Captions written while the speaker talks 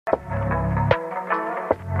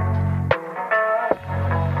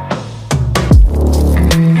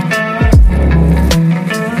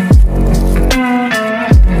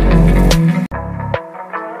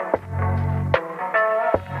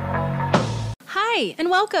Hi, and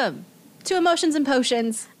welcome to Emotions and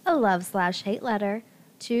Potions. A love/hate letter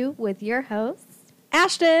to with your hosts,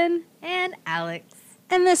 Ashton. and Alex.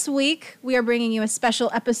 And this week, we are bringing you a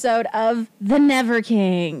special episode of The Never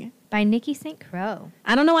King. By Nikki St. Crowe.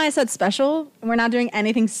 I don't know why I said special. We're not doing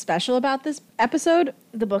anything special about this episode.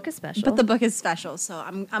 The book is special. But the book is special, so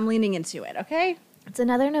I'm leaning into it, okay? It's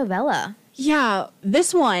another novella. Yeah,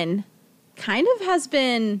 this one kind of has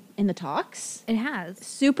been in the talks. It has.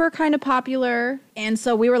 Super kind of popular. And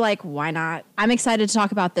so we were like, why not? I'm excited to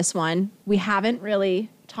talk about this one. We haven't really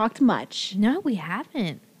talked much, No, we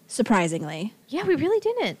haven't. surprisingly. Yeah, we really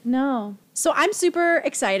didn't. No. So I'm super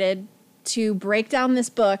excited to break down this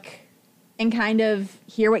book and kind of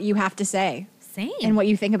hear what you have to say Same. and what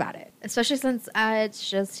you think about it. Especially since it's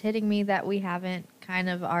just hitting me that we haven't kind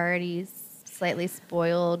of already slightly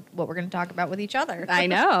spoiled what we're going to talk about with each other. I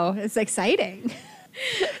know. It's exciting.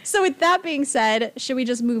 So with that being said, should we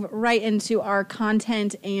just move right into our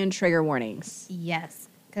content and trigger warnings? Yes,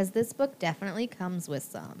 because this book definitely comes with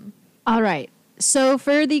some. All right. So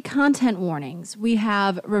for the content warnings, we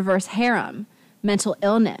have reverse harem, mental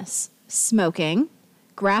illness, smoking,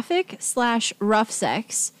 graphic/rough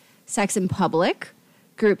sex, sex in public,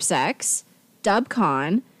 group sex, dub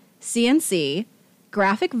con, CNC,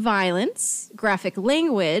 graphic violence, graphic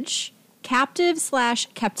language,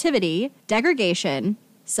 captive/captivity, degradation,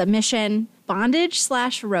 submission,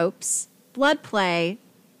 bondage/ropes, blood play,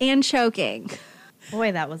 and choking.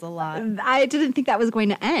 Boy, that was a lot. I didn't think that was going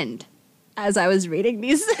to end as I was reading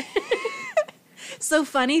these. So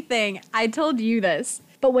funny thing, I told you this,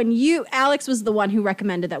 but Alex was the one who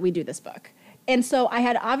recommended that we do this book. And so I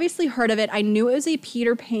had obviously heard of it. I knew it was a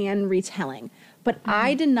Peter Pan retelling, but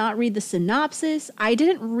I did not read the synopsis. I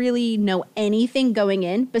didn't really know anything going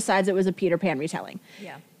in besides it was a Peter Pan retelling.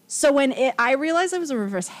 Yeah. So when I realized it was a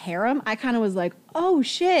reverse harem, I kind of was like, oh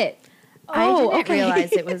shit. I Oh, didn't okay.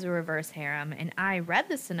 realize it was a reverse harem, and I read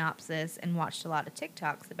the synopsis and watched a lot of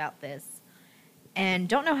TikToks about this, and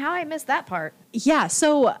don't know how I missed that part. Yeah,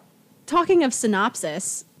 so talking of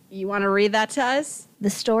synopsis, you want to read that to us? The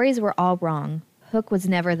stories were all wrong. Hook was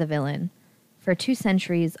never the villain. For 2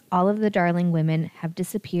 centuries, all of the Darling women have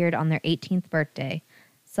disappeared on their 18th birthday.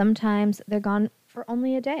 Sometimes they're gone for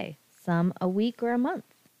only a day, some a week or a month,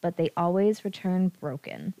 but they always return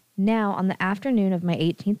broken. Now, on the afternoon of my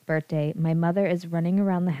 18th birthday, my mother is running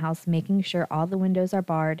around the house making sure all the windows are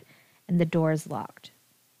barred and the doors locked.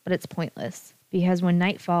 But it's pointless, because when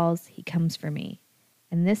night falls, he comes for me.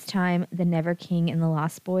 And this time, the Never King and the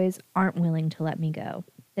Lost Boys aren't willing to let me go.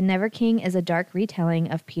 The Never King is a dark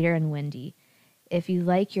retelling of Peter and Wendy. If you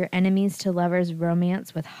like your enemies to lovers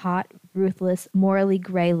romance with hot, ruthless, morally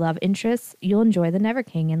gray love interests, you'll enjoy The Never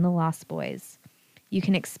King and the Lost Boys. You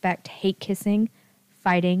can expect hate kissing,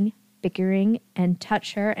 fighting, bickering, and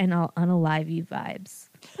touch her and I'll unalive you vibes.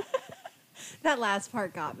 That last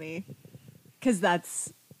part got me, because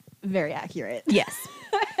that's very accurate. Yes.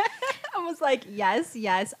 I was like, yes,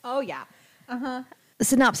 oh yeah. The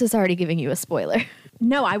synopsis already giving you a spoiler.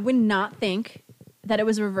 No, I would not think that it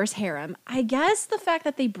was a reverse harem. I guess the fact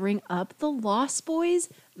that they bring up the Lost Boys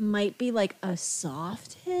might be like a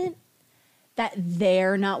soft hint that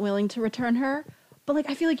they're not willing to return her. But like,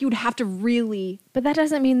 I feel like you would have to really... But that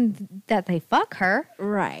doesn't mean that they fuck her.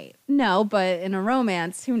 Right. No, but in a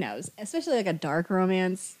romance, who knows? Especially like a dark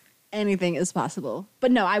romance, anything is possible.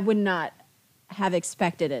 But no, I would not have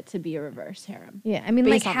expected it to be a reverse harem. Yeah, I mean,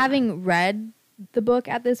 Based like, on having read the book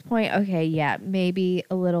at this point, okay, yeah, maybe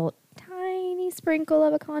a little tiny sprinkle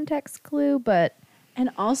of a context clue, but...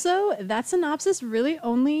 And also, that synopsis really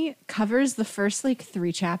only covers the first,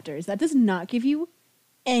 3 chapters. That does not give you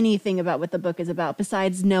anything about what the book is about,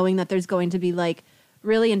 besides knowing that there's going to be,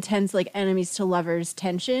 really intense, enemies to lovers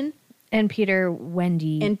tension. And Peter,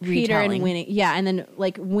 Wendy, And Peter retelling. and Winnie. Yeah, and then,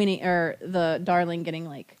 Winnie, or the Darling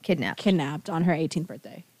getting, Kidnapped on her 18th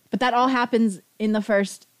birthday. But that all happens in the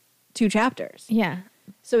first 2 chapters. Yeah.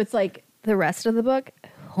 So it's like... The rest of the book,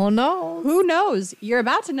 who knows? Who knows? You're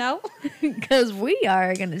about to know. Because we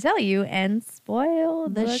are going to tell you and spoil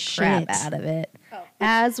the crap shit out of it, Oh.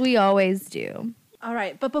 as we always do. All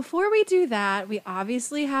right, but before we do that, we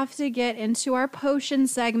obviously have to get into our potion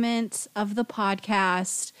segment of the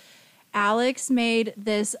podcast. Alex made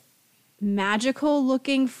this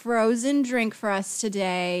magical-looking frozen drink for us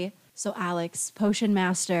today. So Alex, Potion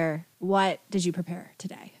Master, what did you prepare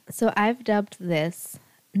today? So I've dubbed this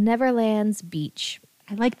Neverland's Beach.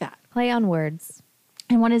 I like that. Play on words.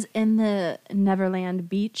 And what is in the Neverland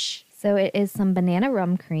Beach? So it is some banana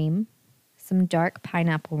rum cream, some dark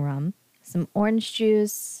pineapple rum, some orange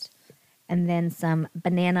juice, and then some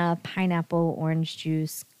banana, pineapple, orange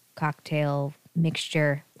juice cocktail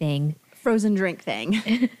mixture thing. frozen drink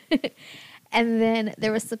thing. And then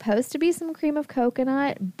there was supposed to be some cream of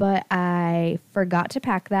coconut, but I forgot to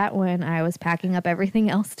pack that when I was packing up everything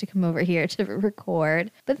else to come over here to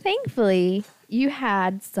record. But thankfully, you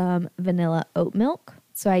had some vanilla oat milk.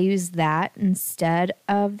 So I used that instead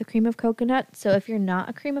of the cream of coconut. So if you're not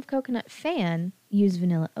a cream of coconut fan, use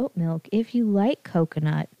vanilla oat milk. If you like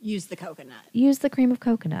coconut, Use the coconut. use the cream of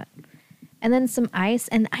coconut. And then some ice.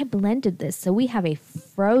 And I blended this. So we have a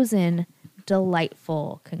frozen,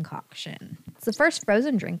 delightful concoction. It's the first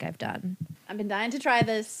frozen drink I've done. I've been dying to try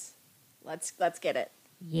this. Let's get it.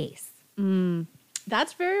 Yes.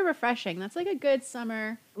 That's very refreshing. That's like a good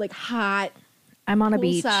summer, like hot, I'm on a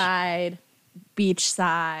beach. poolside, beach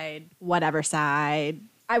side, whatever side.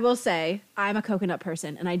 I will say I'm a coconut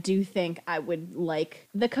person, and I do think I would like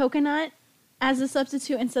the coconut as a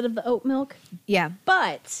substitute instead of the oat milk. Yeah.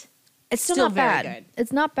 But It's still not very bad. good.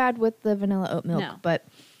 It's not bad with the vanilla oat milk, No. but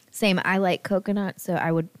same. I like coconut, so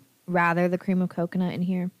I would rather the cream of coconut in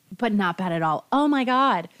here. But not bad at all. Oh my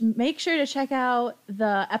God. Make sure to check out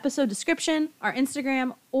the episode description, our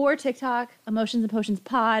Instagram or TikTok, Emotions and Potions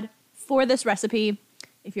Pod, for this recipe.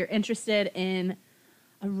 If you're interested in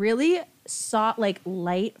a really soft, like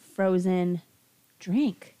light frozen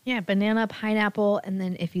drink. Yeah, banana, pineapple, and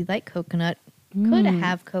then if you like coconut, could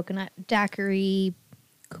have coconut daiquiri,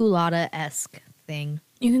 culotta-esque thing.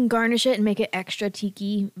 You can garnish it and make it extra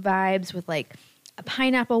tiki vibes with like a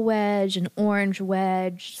pineapple wedge, an orange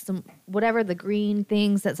wedge, some whatever the green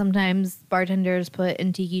things that sometimes bartenders put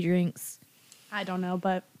in tiki drinks. I don't know,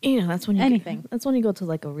 but You know, that's when you Anything. That's when you go to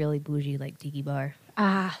like a really bougie like tiki bar.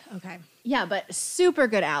 okay. Yeah, but super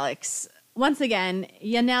good, Alex. Once again,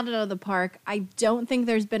 you nailed it out of the park. I don't think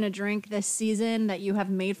there's been a drink this season that you have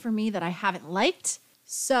made for me that I haven't liked.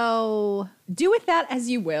 So do with that as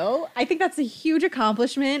you will. I think that's a huge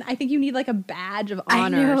accomplishment. I think you need like a badge of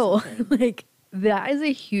honor. I or know. something. Like, that is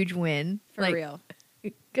a huge win. For real.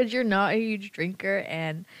 Because you're not a huge drinker,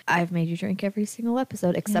 and I've made you drink every single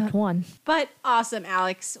episode except one. But awesome,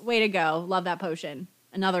 Alex. Way to go. Love that potion.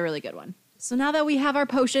 Another really good one. So now that we have our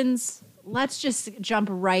potions, let's just jump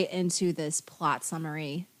right into this plot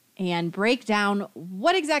summary and break down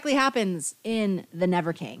what exactly happens in The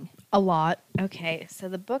Never King. A lot. Okay, so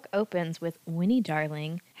the book opens with Winnie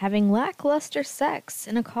Darling having lackluster sex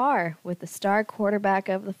in a car with the star quarterback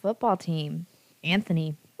of the football team,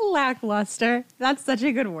 Anthony. Lackluster. That's such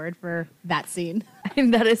a good word for that scene.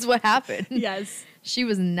 And that is what happened. Yes. She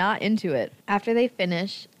was not into it. After they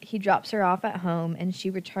finish, he drops her off at home and she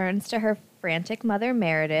returns to her frantic mother,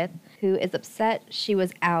 Meredith, who is upset she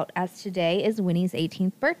was out as today is Winnie's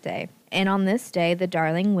 18th birthday. And on this day, the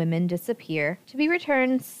Darling women disappear to be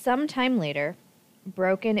returned sometime later,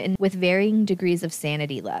 broken and with varying degrees of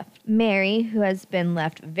sanity left. Mary, who has been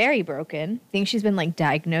left very broken, thinks she's been like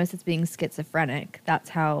diagnosed as being schizophrenic. That's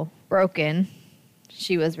how broken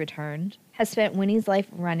she was returned. Has spent Winnie's life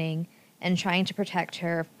running and trying to protect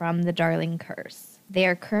her from the Darling curse. They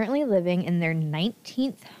are currently living in their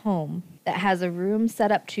 19th home that has a room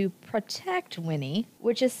set up to protect Winnie,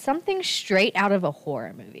 which is something straight out of a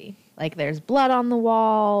horror movie. Like there's blood on the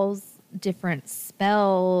walls, different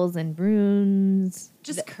spells and runes.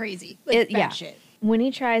 Just crazy. Like shit.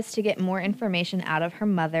 Winnie tries to get more information out of her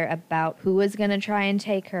mother about who is going to try and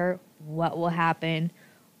take her, what will happen,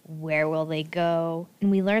 where will they go.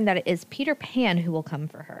 And we learn that it is Peter Pan who will come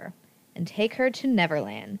for her and take her to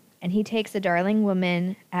Neverland. And he takes the Darling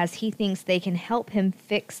woman as he thinks they can help him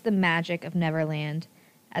fix the magic of Neverland,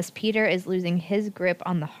 as Peter is losing his grip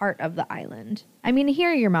on the heart of the island. I mean, to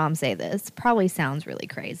hear your mom say this probably sounds really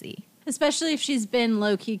crazy. Especially if she's been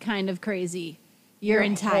low-key kind of crazy your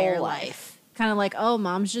entire whole life. Kind of like, oh,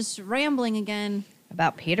 mom's just rambling again.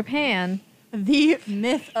 About Peter Pan. The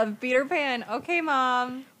myth of Peter Pan. Okay,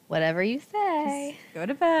 Mom. Whatever you say. Just go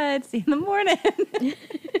to bed. See you in the morning.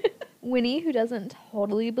 Winnie, who doesn't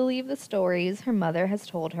totally believe the stories her mother has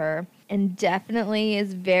told her, and definitely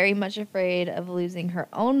is very much afraid of losing her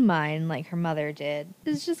own mind like her mother did,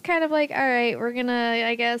 is just kind of like, all right, we're gonna,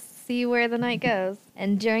 I guess, see where the night goes.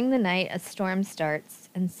 And during the night, a storm starts,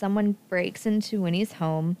 and someone breaks into Winnie's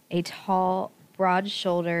home, a tall,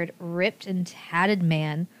 broad-shouldered, ripped and tatted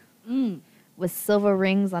man with silver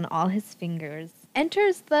rings on all his fingers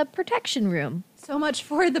enters the protection room. So much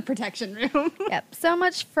for the protection room. Yep, so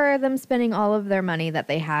much for them spending all of their money that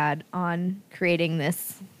they had on creating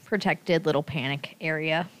this protected little panic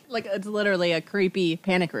area. Like, it's literally a creepy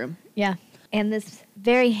panic room. Yeah. And this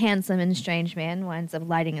very handsome and strange man winds up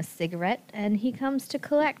lighting a cigarette, and he comes to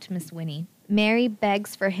collect Miss Winnie. Mary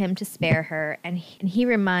begs for him to spare her, and he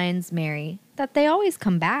reminds Mary that they always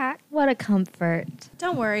come back. What a comfort.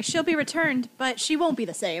 Don't worry, she'll be returned, but she won't be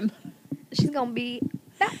the same. She's going to be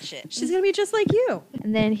batshit. She's going to be just like you.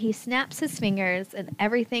 And then he snaps his fingers and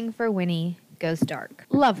everything for Winnie goes dark.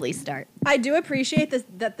 Lovely start. I do appreciate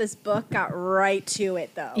that this book got right to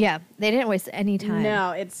it, though. Yeah, they didn't waste any time.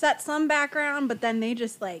 No, it set some background, but then they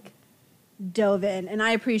just, like, dove in. And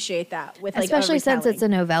I appreciate that. With Especially like, since it's a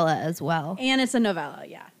novella as well. And it's a novella,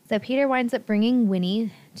 yeah. So Peter winds up bringing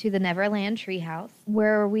Winnie to the Neverland treehouse,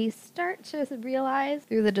 where we start to realize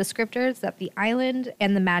through the descriptors that the island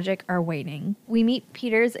and the magic are waning. We meet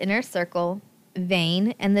Peter's inner circle,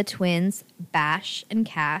 Vane and the twins, Bash and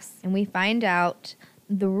Cass, and we find out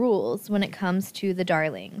the rules when it comes to the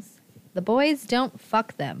darlings. The boys don't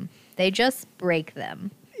fuck them. They just break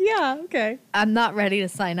them. Yeah, okay. I'm not ready to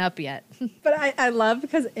sign up yet. But I love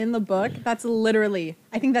because in the book, that's literally,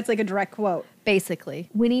 I think that's like a direct quote. Basically.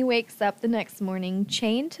 Winnie wakes up the next morning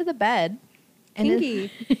chained to the bed.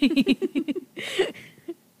 Kinky.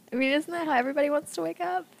 I mean, isn't that how everybody wants to wake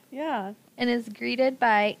up? Yeah. And is greeted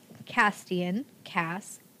by Castian,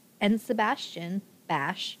 Cass, and Sebastian,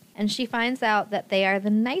 Bash. And she finds out that they are the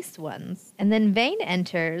nice ones. And then Vane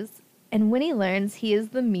enters, and Winnie learns he is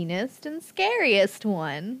the meanest and scariest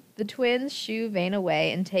one. The twins shoo Vane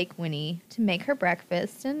away and take Winnie to make her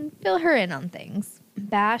breakfast and fill her in on things.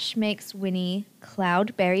 Bash makes Winnie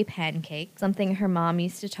cloudberry pancakes, something her mom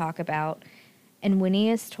used to talk about, and Winnie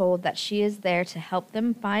is told that she is there to help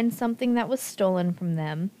them find something that was stolen from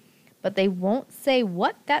them, but they won't say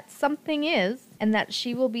what that something is, and that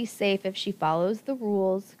she will be safe if she follows the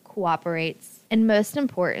rules, cooperates, and most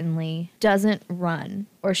importantly, doesn't run,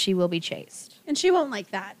 or she will be chased. And she won't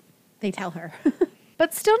like that, they tell her.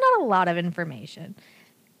 But still not a lot of information.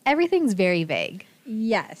 Everything's very vague.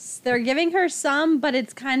 Yes, they're giving her some, but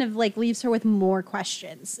it's kind of like leaves her with more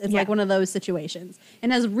questions. It's like one of those situations.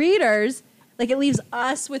 And as readers, like it leaves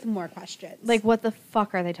us with more questions. Like, what the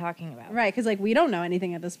fuck are they talking about? Right, because like we don't know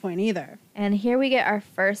anything at this point either. And here we get our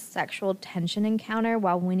first sexual tension encounter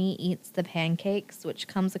while Winnie eats the pancakes, which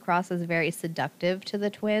comes across as very seductive to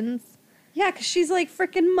the twins. Yeah, because she's like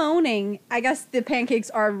freaking moaning. I guess the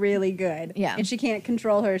pancakes are really good. Yeah. And she can't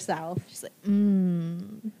control herself. She's like,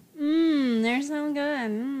 They're so good.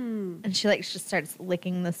 And she like just starts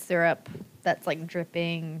licking the syrup that's like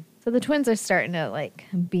dripping. So the twins are starting to like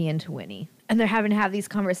be into Winnie. And they're having to have these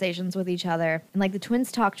conversations with each other. And like the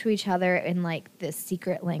twins talk to each other in like this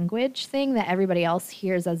secret language thing that everybody else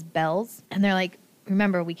hears as bells. And they're like,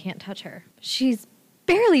 remember, we can't touch her. She's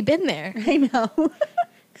barely been there. I know.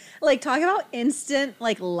 Like talk about instant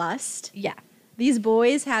like lust. Yeah. These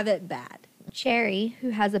boys have it bad. Cherry, who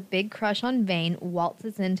has a big crush on Vane,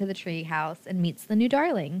 waltzes into the treehouse and meets the new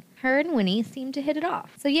darling. Her and Winnie seem to hit it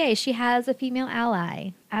off. So yay, she has a female ally.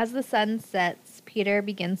 As the sun sets, Peter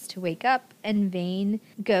begins to wake up and Vane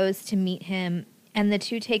goes to meet him, and the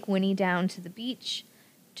two take Winnie down to the beach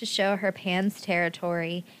to show her Pan's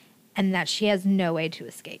territory and that she has no way to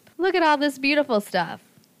escape. Look at all this beautiful stuff.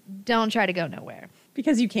 Don't try to go nowhere.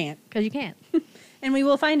 Because you can't. Because you can't. And we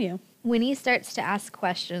will find you. Winnie starts to ask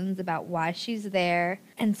questions about why she's there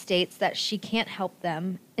and states that she can't help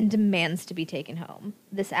them and demands to be taken home.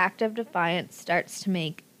 This act of defiance starts to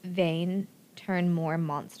make Vane turn more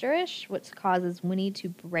monsterish, which causes Winnie to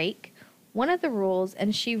break one of the rules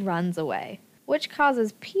and she runs away, which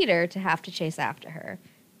causes Peter to have to chase after her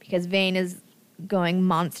because Vane is going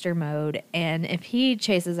monster mode, and if he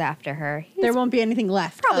chases after her, there won't be anything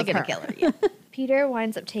left. Probably going to kill her. Yeah. Peter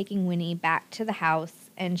winds up taking Winnie back to the house,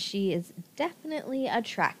 and she is definitely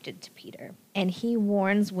attracted to Peter. And he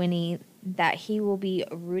warns Winnie that he will be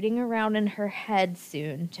rooting around in her head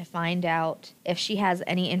soon to find out if she has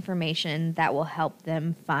any information that will help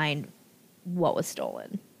them find what was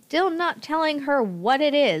stolen. Still not telling her what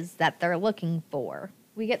it is that they're looking for.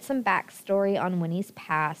 We get some backstory on Winnie's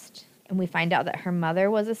past, and we find out that her mother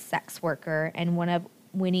was a sex worker, and one of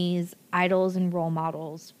Winnie's idols and role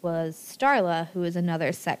models was Starla, who is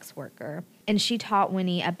another sex worker. And she taught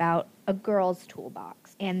Winnie about a girl's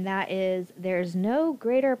toolbox. And that is, there's no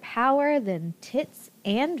greater power than tits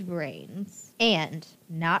and brains. And,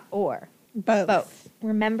 not or. Both.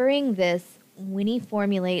 Remembering this, Winnie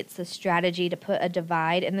formulates a strategy to put a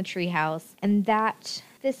divide in the treehouse, and that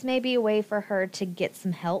this may be a way for her to get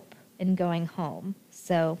some help in going home.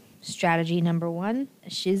 So, strategy number 1,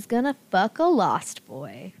 she's gonna fuck a lost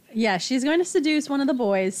boy. Yeah, she's going to seduce one of the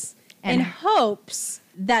boys in hopes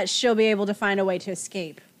that she'll be able to find a way to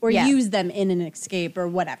escape or use them in an escape or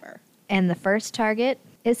whatever. And the first target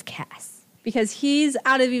is Cass. Because he's,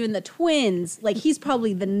 out of even the twins, like he's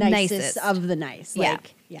probably the nicest of the nice.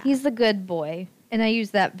 Like, yeah. He's the good boy. And I use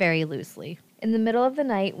that very loosely. In the middle of the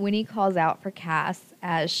night, Winnie calls out for Cass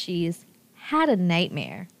as she's had a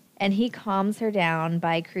nightmare. And he calms her down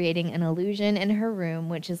by creating an illusion in her room,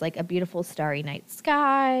 which is like a beautiful starry night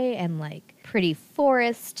sky and like pretty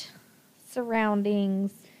forest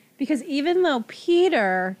surroundings. Because even though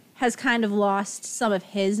Peter has kind of lost some of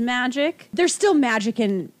his magic, there's still magic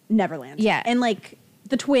in Neverland. Yeah. And like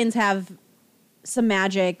the twins have some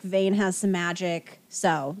magic, Vane has some magic.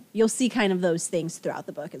 So you'll see kind of those things throughout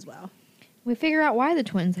the book as well. We figure out why the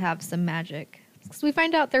twins have some magic. Because we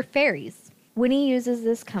find out they're fairies. Winnie uses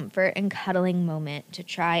this comfort and cuddling moment to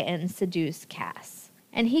try and seduce Cass.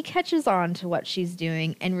 And he catches on to what she's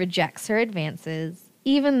doing and rejects her advances,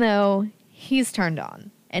 even though he's turned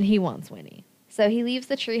on and he wants Winnie. So he leaves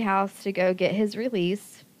the treehouse to go get his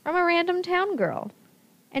release from a random town girl.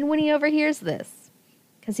 And Winnie overhears this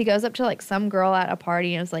because he goes up to like some girl at a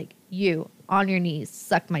party and is like, "You, on your knees,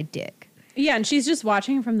 suck my dick." Yeah, and she's just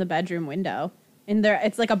watching from the bedroom window. And there,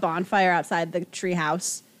 it's like a bonfire outside the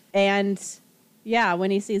treehouse. And yeah,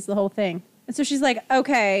 Winnie sees the whole thing. And so she's like,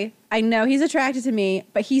 okay, I know he's attracted to me,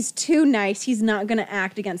 but he's too nice. He's not going to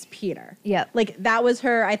act against Peter. Yeah. Like, that was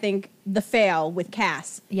her, I think, the fail with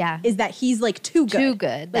Cass. Yeah. Is that he's, like, too good. Too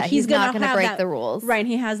good. Like, That he's not going to break that, the rules. Right, and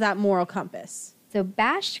he has that moral compass. So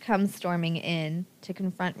Bash comes storming in to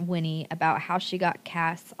confront Winnie about how she got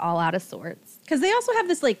Cass all out of sorts. Because they also have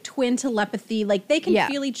this, like, twin telepathy. Like, they can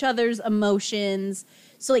feel each other's emotions.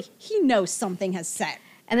 So, like, he knows something has set.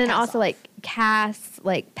 And then Cass also, off. like, Cass,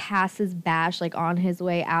 like, passes Bash, like, on his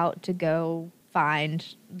way out to go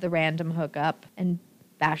find the random hookup. And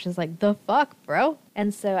Bash is like, the fuck, bro?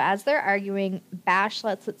 And so as they're arguing, Bash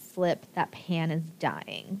lets it slip that Pan is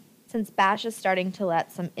dying. Since Bash is starting to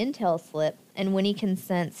let some intel slip, and Winnie can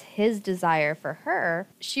sense his desire for her,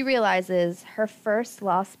 she realizes her first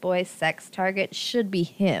Lost Boy sex target should be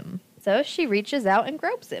him. So she reaches out and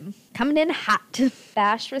gropes him, coming in hot.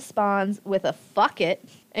 Bash responds with a fuck it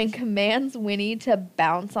and commands Winnie to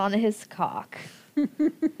bounce on his cock.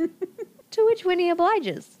 To which Winnie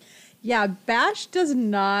obliges. Yeah, Bash does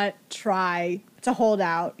not try to hold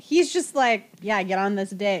out. He's just like, yeah, get on this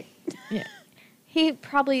dick. Yeah. He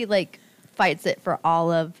probably, like, fights it for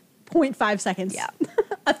all of 0.5 seconds. Yeah.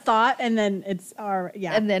 A thought, and then it's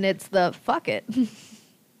yeah. And then it's the fuck it.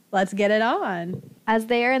 Let's get it on. As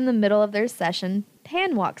they are in the middle of their session,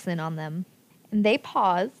 Pan walks in on them. And they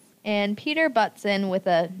pause, and Peter butts in with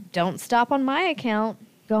a, "Don't stop on my account.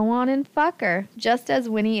 Go on and fuck her." Just as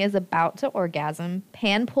Winnie is about to orgasm,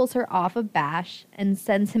 Pan pulls her off of Bash and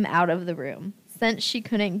sends him out of the room. Since she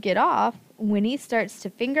couldn't get off, Winnie starts to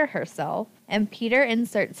finger herself, and Peter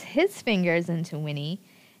inserts his fingers into Winnie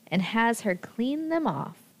and has her clean them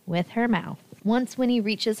off with her mouth. Once Winnie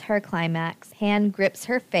reaches her climax, Pan grips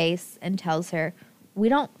her face and tells her, "We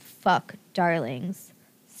don't fuck darlings.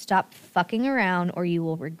 Stop fucking around or you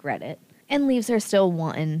will regret it," and leaves her still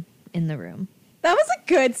wanting in the room. That was a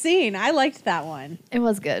good scene. I liked that one. It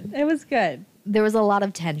was good. It was good. There was a lot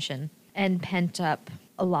of tension and pent up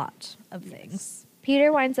a lot of things.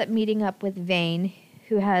 Peter winds up meeting up with Vane,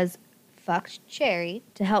 who has fucked Cherry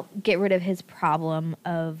to help get rid of his problem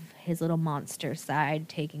of his little monster side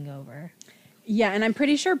taking over. Yeah, and I'm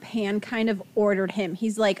pretty sure Pan kind of ordered him.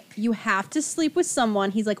 He's like, you have to sleep with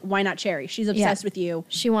someone. He's like, why not Cherry? She's obsessed with you.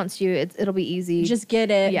 She wants you. It'll be easy. Just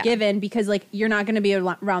get it, give in, because like you're not going to be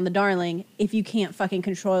around the darling if you can't fucking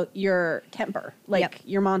control your temper, like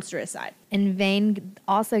your monstrous side. And Vane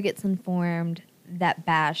also gets informed that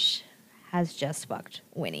Bash has just fucked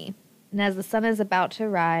Winnie. And as the sun is about to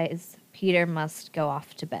rise, Peter must go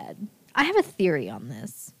off to bed. I have a theory on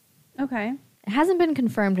this. Okay. It hasn't been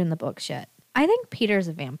confirmed in the books yet. I think Peter's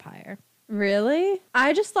a vampire. Really?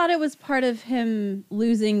 I just thought it was part of him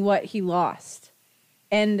losing what he lost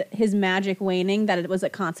and his magic waning, that it was a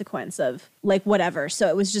consequence of like whatever. So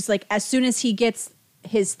it was just like as soon as he gets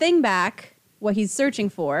his thing back, what he's searching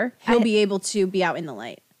for, he'll be able to be out in the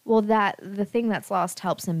light. Well, the thing that's lost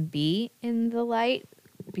helps him be in the light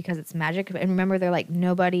because it's magic. And remember, they're like,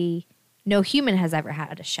 no human has ever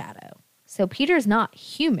had a shadow. So Peter's not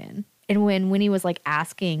human. And when Winnie was like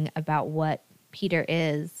asking about what Peter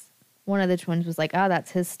is, one of the twins was like, oh,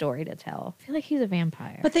 that's his story to tell. I feel like he's a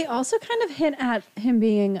vampire. But they also kind of hint at him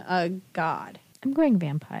being a god. I'm going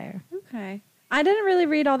vampire. Okay. I didn't really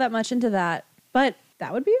read all that much into that, but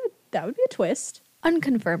that would be a twist.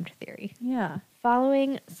 Unconfirmed theory. Yeah.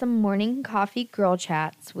 Following some morning coffee girl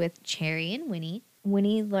chats with Cherry and Winnie,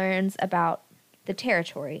 Winnie learns about the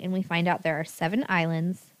territory, and we find out there are 7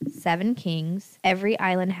 islands, 7 kings. Every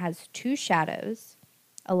island has 2 shadows,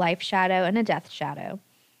 a life shadow and a death shadow.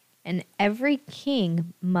 And every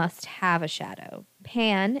king must have a shadow.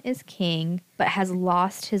 Pan is king, but has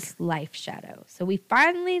lost his life shadow. So we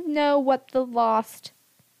finally know what the lost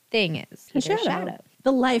thing is. A shadow.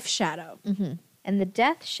 The life shadow. And the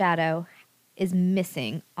death shadow is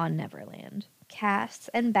missing on Neverland. Cass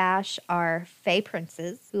and Bash are Fae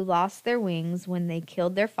princes who lost their wings when they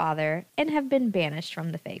killed their father and have been banished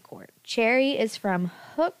from the Fae court. Cherry is from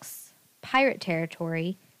Hook's pirate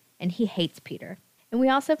territory, and he hates Peter. And we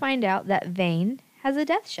also find out that Vane has a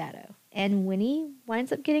death shadow, and Winnie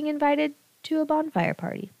winds up getting invited to a bonfire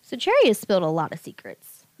party. So Cherry has spilled a lot of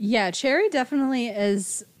secrets. Yeah, Cherry definitely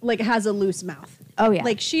is, like, has a loose mouth. Oh, yeah.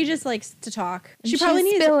 Like, she just likes to talk. She's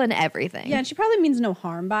spilling everything. Yeah, and she probably means no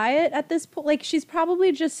harm by it at this point. Like, she's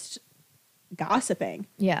probably just gossiping.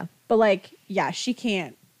 Yeah. But, like, yeah, she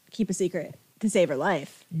can't keep a secret to save her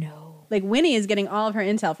life. No. Like, Winnie is getting all of her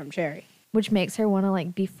intel from Cherry. Which makes her want to,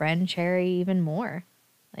 like, befriend Cherry even more.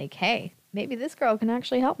 Like, hey, maybe this girl can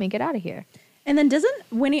actually help me get out of here. And then doesn't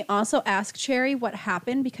Winnie also ask Cherry what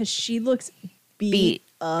happened? Because she looks beat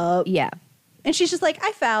up. Yeah. And she's just like,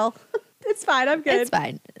 I fell. It's fine. I'm good. It's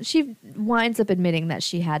fine. She winds up admitting that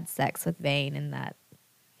she had sex with Vane and that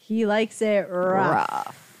he likes it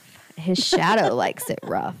rough. His shadow likes it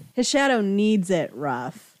rough. His shadow needs it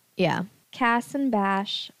rough. Yeah. Cass and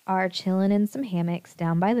Bash are chilling in some hammocks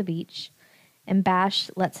down by the beach, and Bash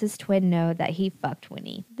lets his twin know that he fucked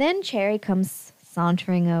Winnie. Then Cherry comes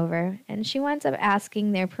sauntering over, and she winds up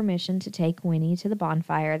asking their permission to take Winnie to the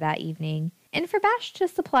bonfire that evening and for Bash to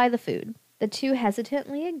supply the food. The two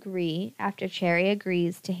hesitantly agree after Cherry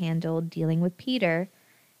agrees to handle dealing with Peter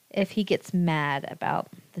if he gets mad about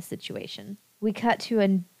the situation. We cut to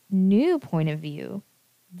a new point of view,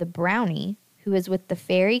 the brownie, who is with the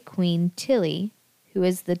fairy queen Tilly, who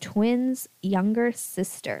is the twins' younger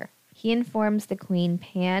sister. He informs the queen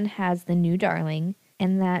Pan has the new darling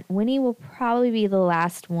and that Winnie will probably be the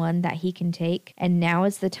last one that he can take, and now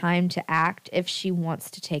is the time to act if she wants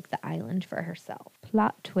to take the island for herself.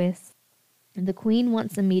 Plot twist. The queen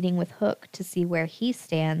wants a meeting with Hook to see where he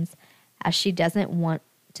stands, as she doesn't want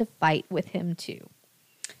to fight with him too.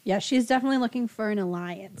 Yeah, she's definitely looking for an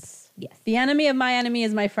alliance. Yes. The enemy of my enemy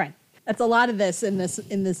is my friend. That's a lot of this in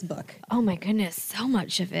this book. Oh my goodness, so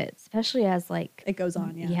much of it, especially as like it goes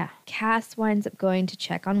on, yeah. Yeah. Cass winds up going to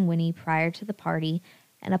check on Winnie prior to the party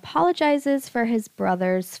and apologizes for his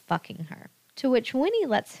brothers fucking her. To which Winnie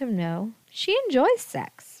lets him know she enjoys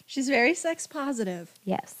sex. She's very sex positive.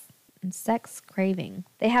 Yes. And sex craving.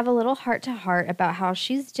 They have a little heart-to-heart about how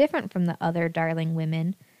she's different from the other darling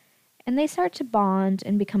women, and they start to bond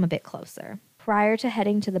and become a bit closer. Prior to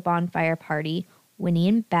heading to the bonfire party, Winnie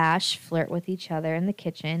and Bash flirt with each other in the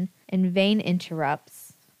kitchen, and Vane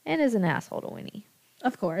interrupts and is an asshole to Winnie.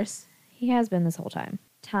 Of course. He has been this whole time.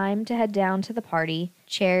 Time to head down to the party.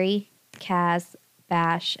 Cherry, Kaz,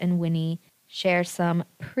 Bash, and Winnie share some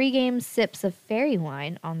pregame sips of fairy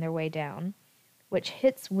wine on their way down, which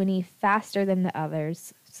hits Winnie faster than the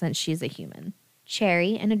others since she's a human.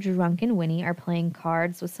 Cherry and a drunken Winnie are playing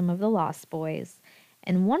cards with some of the Lost Boys,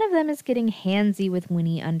 and one of them is getting handsy with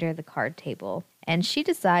Winnie under the card table, and she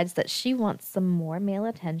decides that she wants some more male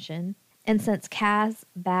attention, and since Kaz,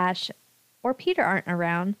 Bash, or Peter aren't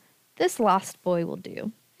around, this Lost Boy will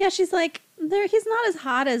do. Yeah, she's like, he's not as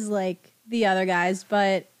hot as, like, the other guys,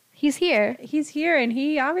 but he's here. He's here, and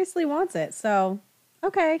he obviously wants it, so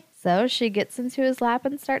okay. So she gets into his lap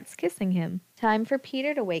and starts kissing him. Time for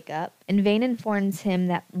Peter to wake up, and Vane informs him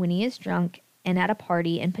that Winnie is drunk and at a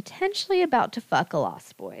party and potentially about to fuck a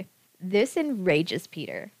Lost Boy. This enrages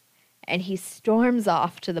Peter, and he storms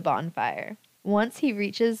off to the bonfire. Once he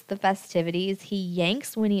reaches the festivities, he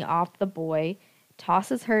yanks Winnie off the boy,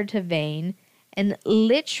 tosses her to Vane, and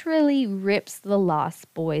literally rips the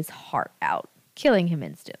Lost Boy's heart out, killing him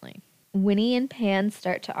instantly. Winnie and Pan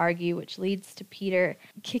start to argue, which leads to Peter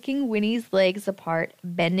kicking Winnie's legs apart,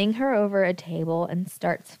 bending her over a table, and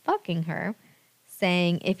starts fucking her,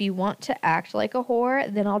 saying, if you want to act like a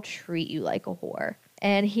whore, then I'll treat you like a whore.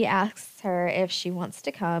 And he asks her if she wants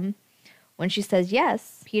to come. When she says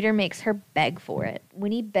yes, Peter makes her beg for it.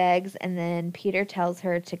 Winnie begs, and then Peter tells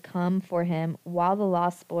her to come for him while the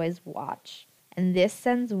Lost Boys watch. And this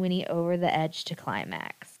sends Winnie over the edge to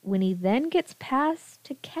climax. Winnie then gets passed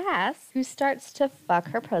to Cass, who starts to fuck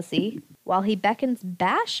her pussy, while he beckons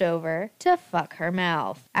Bash over to fuck her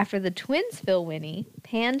mouth. After the twins fill Winnie,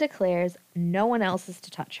 Pan declares no one else is to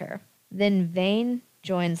touch her. Then Vane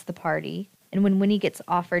joins the party, and when Winnie gets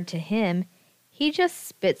offered to him, he just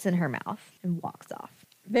spits in her mouth and walks off.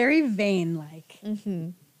 Very Vane-like.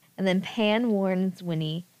 Mm-hmm. And then Pan warns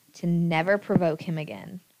Winnie to never provoke him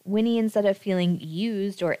again. Winnie, instead of feeling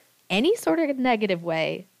used or any sort of negative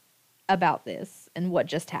way about this and what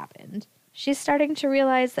just happened, she's starting to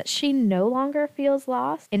realize that she no longer feels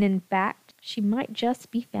lost, and in fact, she might just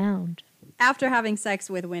be found. After having sex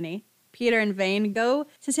with Winnie, Peter and Vane go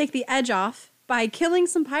to take the edge off by killing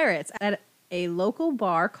some pirates at a local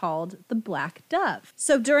bar called the Black Dove.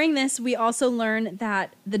 So during this, we also learn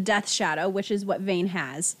that the Death Shadow, which is what Vane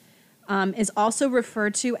has, is also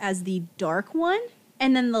referred to as the Dark One.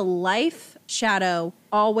 And then the Life Shadow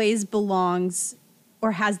always belongs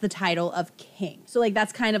or has the title of King. So like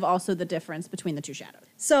that's kind of also the difference between the two shadows.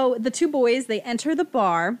 So the two boys, they enter the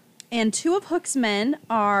bar, and two of Hook's men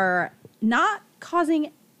are not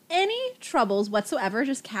causing any troubles whatsoever,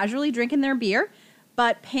 just casually drinking their beer.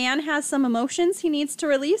 But Pan has some emotions he needs to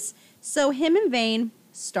release, so him and Vane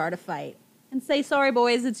start a fight and say, sorry,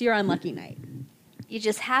 boys, it's your unlucky night. You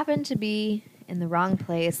just happen to be in the wrong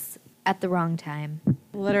place at the wrong time.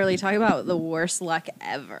 Literally, talk about the worst luck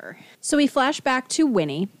ever. So we flash back to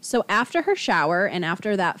Winnie. So after her shower and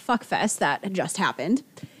after that fuckfest that had just happened,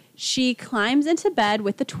 she climbs into bed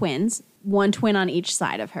with the twins, one twin on each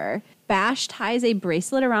side of her. Bash ties a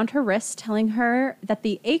bracelet around her wrist, telling her that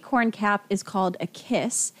the acorn cap is called a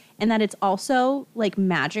kiss and that it's also like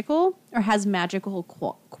magical or has magical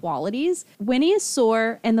qualities. Winnie is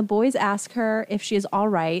sore and the boys ask her if she is all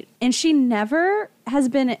right. And she never has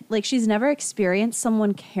been like, she's never experienced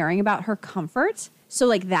someone caring about her comfort. So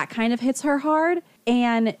like that kind of hits her hard.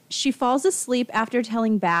 And she falls asleep after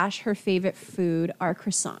telling Bash her favorite food are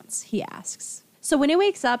croissants, he asks. So Winnie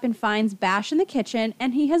wakes up and finds Bash in the kitchen,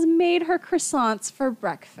 and he has made her croissants for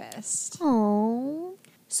breakfast. Aww.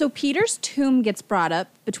 So Peter's tomb gets brought up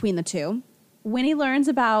between the two. Winnie learns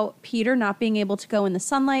about Peter not being able to go in the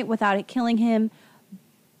sunlight without it killing him,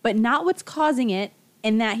 but not what's causing it,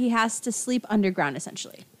 and that he has to sleep underground,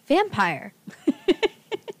 essentially. Vampire.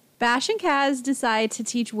 Bash and Kaz decide to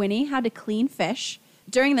teach Winnie how to clean fish.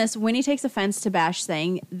 During this, Winnie takes offense to Bash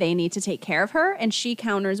saying they need to take care of her, and she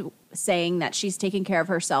counters saying that she's taken care of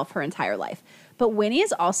herself her entire life. But Winnie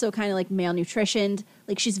is also kind of like malnutritioned.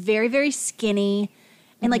 Like she's very, very skinny.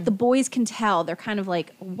 And like the boys can tell, they're kind of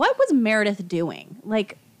like, what was Meredith doing?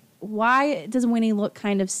 Like, why does Winnie look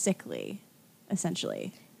kind of sickly,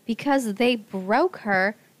 essentially? Because they broke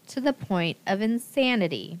her to the point of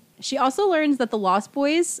insanity. She also learns that the Lost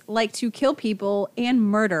Boys like to kill people and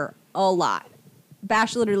murder a lot.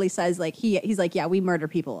 Bash literally says, like, he's like, yeah, we murder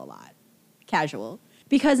people a lot. Casual.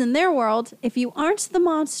 Because in their world, if you aren't the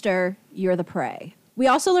monster, you're the prey. We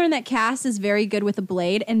also learn that Cass is very good with a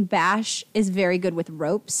blade and Bash is very good with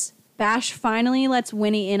ropes. Bash finally lets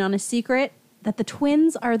Winnie in on a secret that the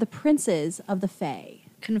twins are the princes of the Fae.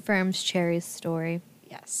 Confirms Cherry's story.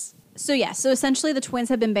 Yes. So essentially the twins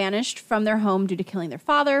have been banished from their home due to killing their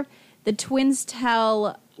father. The twins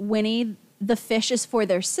tell Winnie the fish is for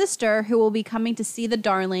their sister, who will be coming to see the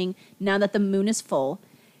darling now that the moon is full.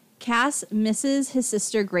 Cass misses his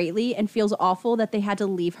sister greatly and feels awful that they had to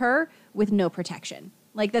leave her with no protection.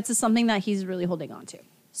 Like, that's something that he's really holding on to.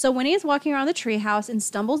 So Winnie is walking around the treehouse and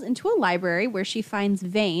stumbles into a library where she finds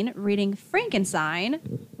Vane reading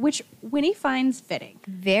Frankenstein, which Winnie finds fitting.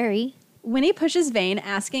 Very. Winnie pushes Vane,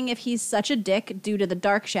 asking if he's such a dick due to the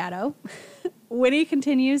dark shadow. Winnie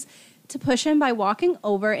continues to push him by walking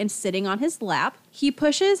over and sitting on his lap. He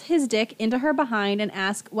pushes his dick into her behind and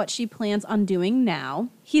asks what she plans on doing now.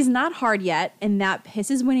 He's not hard yet, and that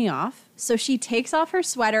pisses Winnie off. So she takes off her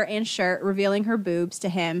sweater and shirt, revealing her boobs to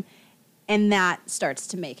him, and that starts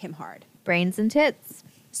to make him hard. Brains and tits.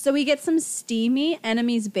 So we get some steamy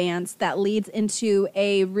enemies bants that leads into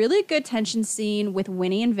a really good tension scene with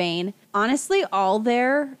Winnie and Vane. Honestly, all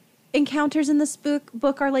their encounters in this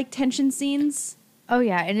book are like tension scenes. Oh,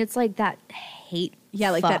 yeah, and it's like that hate,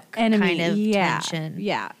 like that enemy kind of tension.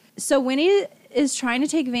 Yeah. So Winnie is trying to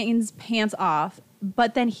take Vane's pants off,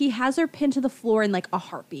 but then he has her pinned to the floor in like a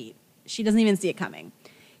heartbeat. She doesn't even see it coming.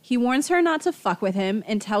 He warns her not to fuck with him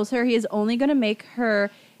and tells her he is only going to make her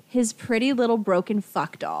his pretty little broken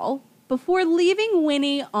fuck doll before leaving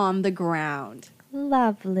Winnie on the ground.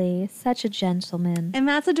 Lovely. Such a gentleman. And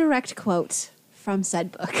that's a direct quote from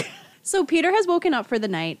said book. So Peter has woken up for the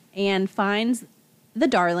night and finds the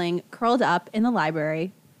darling curled up in the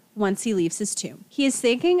library once he leaves his tomb. He is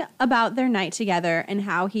thinking about their night together and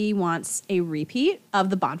how he wants a repeat of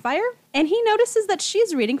the bonfire. And he notices that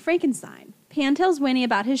she's reading Frankenstein. Pan tells Winnie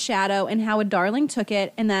about his shadow and how a darling took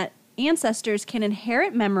it and that ancestors can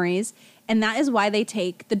inherit memories, and that is why they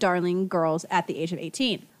take the darling girls at the age of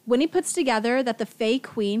 18. Winnie puts together that the Fae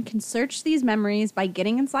Queen can search these memories by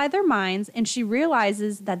getting inside their minds, and she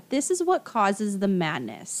realizes that this is what causes the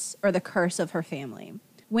madness or the curse of her family.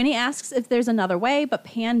 Winnie asks if there's another way, but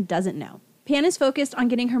Pan doesn't know. Pan is focused on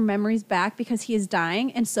getting her memories back because he is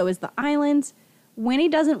dying, and so is the island. Winnie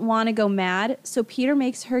doesn't want to go mad, so Peter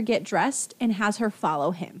makes her get dressed and has her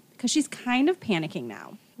follow him because she's kind of panicking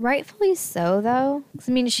now. Rightfully so, though. 'Cause,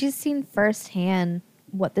 I mean, she's seen firsthand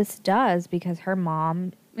what this does because her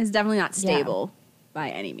mom is definitely not stable by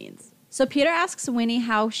any means. So Peter asks Winnie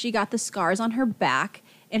how she got the scars on her back,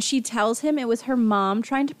 and she tells him it was her mom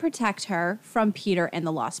trying to protect her from Peter and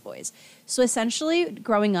the Lost Boys. So essentially,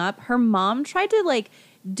 growing up, her mom tried to, like,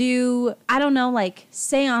 do, I don't know, like,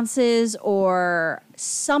 seances or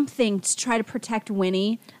something to try to protect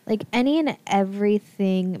Winnie. Like any and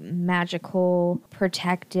everything magical,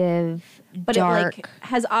 protective, But dark. it, like,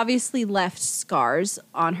 has obviously left scars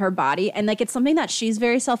on her body. And, like, it's something that she's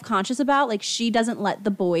very self-conscious about. Like, she doesn't let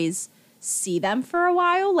the boys see them for a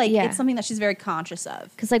while. Like, it's something that she's very conscious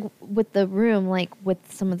of. Because, like, with the room, like, with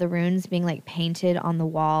some of the runes being, like, painted on the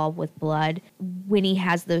wall with blood, Winnie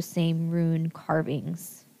has those same rune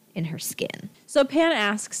carvings in her skin. So Pan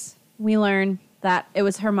asks, we learn that it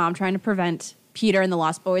was her mom trying to prevent Peter and the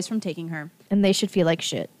Lost Boys from taking her. And they should feel like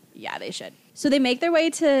shit. Yeah, they should. So they make their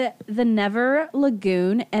way to the Never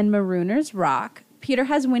Lagoon and Marooner's Rock. Peter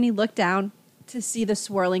has Winnie look down to see the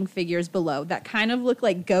swirling figures below that kind of look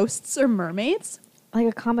like ghosts or mermaids. Like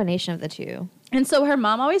a combination of the two. And so her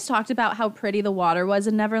mom always talked about how pretty the water was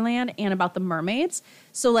in Neverland and about the mermaids.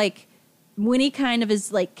 So, like, Winnie kind of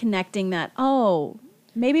is, like, connecting that, oh,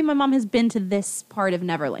 maybe my mom has been to this part of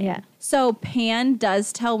Neverland. Yeah. So Pan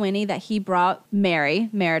does tell Winnie that he brought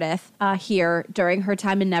Meredith, here during her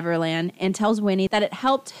time in Neverland, and tells Winnie that it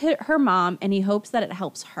helped her mom, and he hopes that it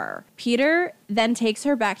helps her. Peter then takes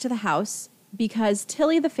her back to the house because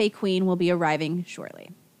Tilly the Fey Queen will be arriving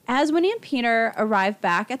shortly. As Winnie and Peter arrive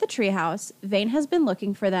back at the treehouse, Vane has been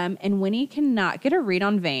looking for them, and Winnie cannot get a read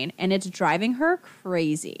on Vane, and it's driving her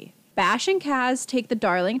crazy. Bash and Kaz take the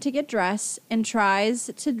darling to get dressed and tries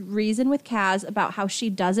to reason with Kaz about how she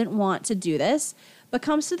doesn't want to do this, but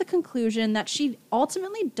comes to the conclusion that she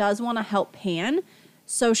ultimately does want to help Pan,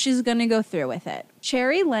 so she's going to go through with it.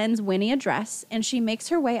 Cherry lends Winnie a dress, and she makes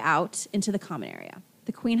her way out into the common area.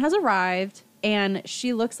 The queen has arrived, and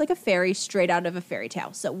she looks like a fairy straight out of a fairy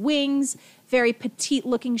tale. So wings, very petite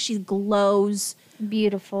looking. She glows.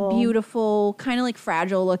 Beautiful, kind of like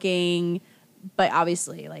fragile looking, but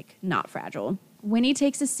obviously like not fragile. Winnie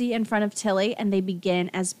takes a seat in front of Tilly, and they begin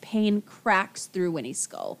as pain cracks through Winnie's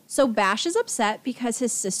skull. So Bash is upset because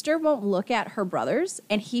his sister won't look at her brothers,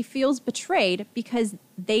 and he feels betrayed because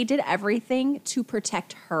they did everything to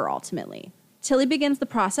protect her ultimately. Tilly begins the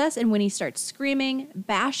process, and Winnie starts screaming.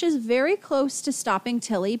 Bash is very close to stopping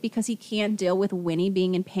Tilly because he can't deal with Winnie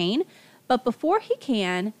being in pain. But before he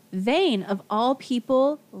can, Vane, of all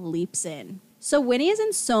people, leaps in. So Winnie is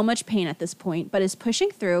in so much pain at this point, but is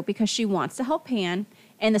pushing through because she wants to help Pan,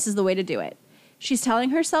 and this is the way to do it. She's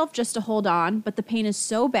telling herself just to hold on, but the pain is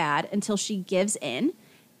so bad until she gives in.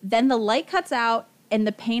 Then the light cuts out, and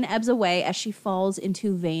the pain ebbs away as she falls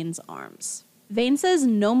into Vane's arms. Vane says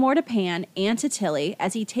no more to Pan and to Tilly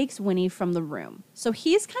as he takes Winnie from the room. So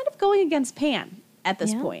he's kind of going against Pan at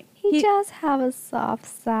this point. He does have a soft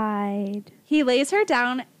side. He lays her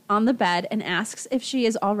down on the bed and asks if she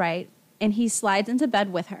is all right, and he slides into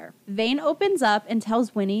bed with her. Vane opens up and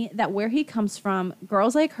tells Winnie that where he comes from,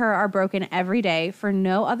 girls like her are broken every day for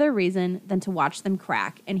no other reason than to watch them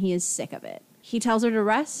crack, and he is sick of it. He tells her to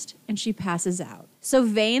rest, and she passes out. So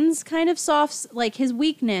Vane's kind of soft, like his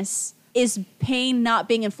weakness is pain not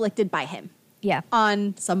being inflicted by him. Yeah.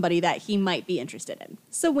 On somebody that he might be interested in.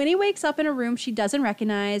 So Winnie wakes up in a room she doesn't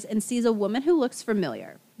recognize and sees a woman who looks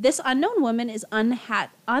familiar. This unknown woman is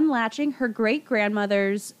unlatching her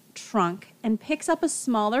great-grandmother's trunk and picks up a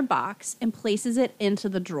smaller box and places it into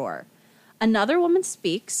the drawer. Another woman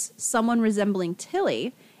speaks, someone resembling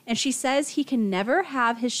Tilly, and she says he can never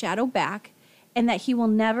have his shadow back and that he will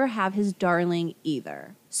never have his darling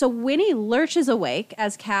either. So Winnie lurches awake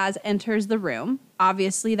as Kaz enters the room.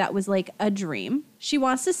 Obviously, that was like a dream. She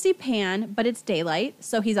wants to see Pan, but it's daylight,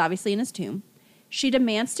 so he's obviously in his tomb. She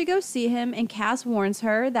demands to go see him, and Kaz warns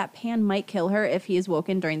her that Pan might kill her if he is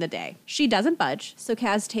woken during the day. She doesn't budge, so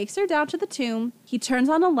Kaz takes her down to the tomb. He turns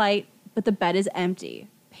on a light, but the bed is empty.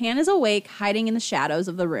 Pan is awake, hiding in the shadows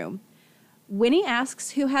of the room. Winnie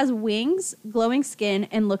asks who has wings, glowing skin,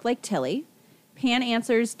 and look like Tilly. Pan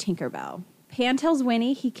answers Tinkerbell. Pan tells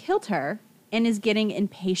Winnie he killed her and is getting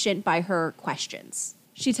impatient by her questions.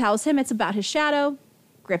 She tells him it's about his shadow,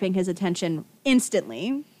 gripping his attention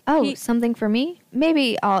instantly. Oh, something for me?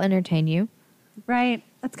 Maybe I'll entertain you. Right.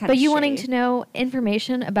 That's kind of But you shitty. wanting to know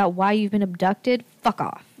information about why you've been abducted? Fuck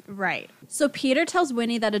off. Right. So Peter tells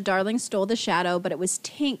Winnie that a darling stole the shadow, but it was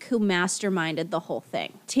Tink who masterminded the whole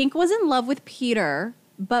thing. Tink was in love with Peter,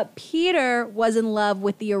 but Peter was in love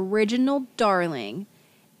with the original darling,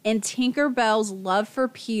 and Tinkerbell's love for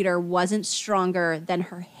Peter wasn't stronger than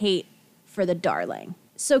her hate for the darling.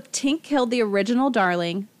 So Tink killed the original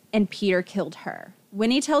darling, and Peter killed her.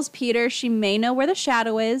 Winnie tells Peter she may know where the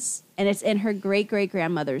shadow is, and it's in her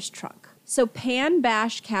great-great-grandmother's trunk. So Pan,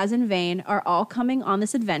 Bash, Kaz, and Vane are all coming on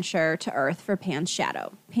this adventure to Earth for Pan's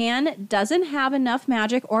shadow. Pan doesn't have enough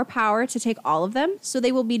magic or power to take all of them, so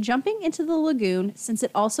they will be jumping into the lagoon since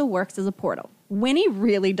it also works as a portal. Winnie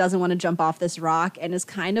really doesn't want to jump off this rock and is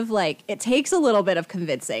kind of like, it takes a little bit of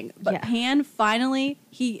convincing. But Pan finally,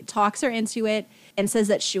 he talks her into it and says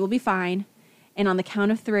that she will be fine. And on the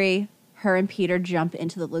count of 3, her and Peter jump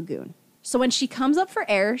into the lagoon. So when she comes up for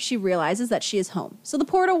air, she realizes that she is home. So the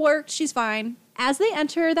portal worked, she's fine. As they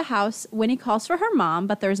enter the house, Winnie calls for her mom,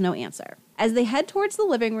 but there's no answer. As they head towards the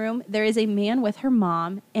living room, there is a man with her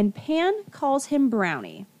mom, and Pan calls him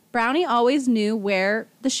Brownie. Brownie always knew where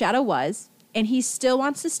the shadow was, and he still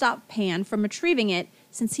wants to stop Pan from retrieving it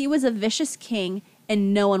since he was a vicious king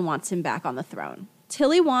and no one wants him back on the throne.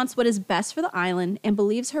 Tilly wants what is best for the island and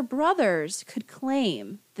believes her brothers could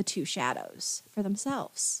claim the 2 shadows for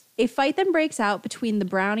themselves. A fight then breaks out between the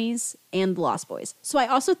Brownies and the Lost Boys. So I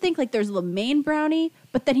also think like there's the main Brownie,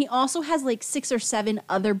 but then he also has like 6 or 7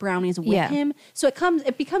 other Brownies with him. So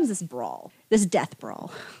it becomes this brawl, this death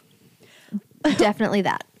brawl. Definitely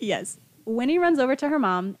that. Yes. Winnie runs over to her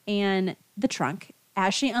mom and the trunk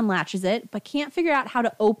as she unlatches it, but can't figure out how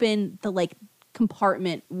to open the like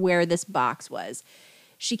compartment where this box was.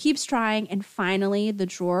 She keeps trying, and finally the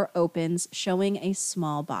drawer opens, showing a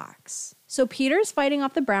small box. So Peter's fighting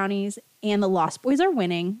off the Brownies, and the Lost Boys are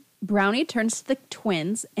winning. Brownie turns to the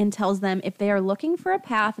twins and tells them if they are looking for a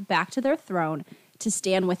path back to their throne, to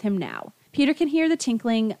stand with him now. Peter can hear the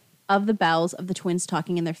tinkling of the bells of the twins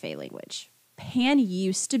talking in their Fae language. Pan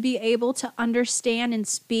used to be able to understand and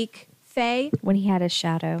speak Fae. When he had his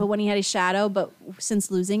shadow. But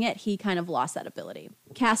since losing it, he kind of lost that ability.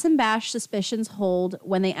 Cass and Bash suspicions hold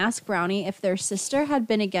when they ask Brownie if their sister had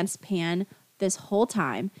been against Pan this whole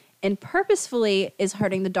time and purposefully is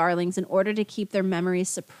hurting the darlings in order to keep their memories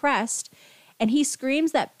suppressed. And he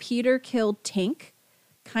screams that Peter killed Tink,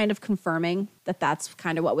 kind of confirming that that's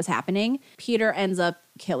kind of what was happening. Peter ends up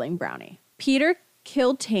killing Brownie. Peter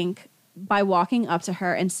killed Tink by walking up to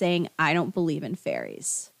her and saying, "I don't believe in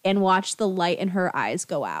fairies," and watch the light in her eyes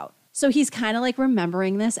go out. So he's kind of like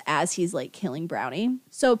remembering this as he's like killing Brownie.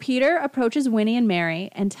 So Peter approaches Winnie and Mary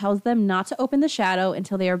and tells them not to open the shadow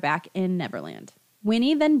until they are back in Neverland.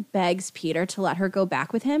 Winnie then begs Peter to let her go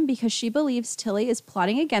back with him because she believes Tilly is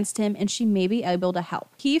plotting against him and she may be able to help.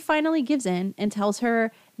 He finally gives in and tells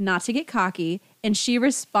her not to get cocky, and she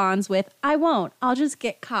responds with, "I won't, I'll just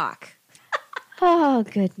get cock." Oh,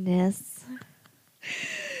 goodness.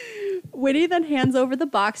 Winnie then hands over the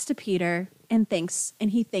box to Peter and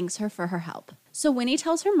he thanks her for her help. So Winnie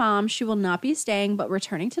tells her mom she will not be staying but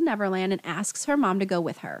returning to Neverland and asks her mom to go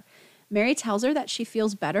with her. Mary tells her that she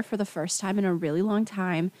feels better for the first time in a really long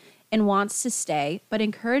time and wants to stay, but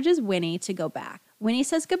encourages Winnie to go back. Winnie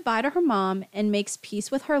says goodbye to her mom and makes peace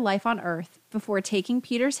with her life on Earth before taking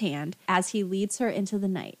Peter's hand as he leads her into the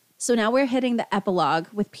night. So now we're hitting the epilogue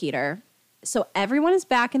with Peter. So everyone is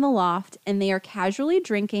back in the loft, and they are casually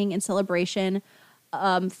drinking in celebration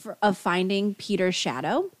of finding Peter's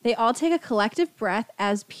shadow. They all take a collective breath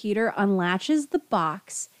as Peter unlatches the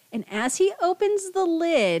box, and as he opens the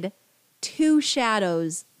lid, 2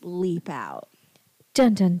 shadows leap out.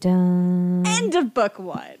 Dun, dun, dun. End of book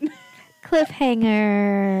 1.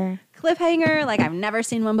 Cliffhanger. Cliffhanger like I've never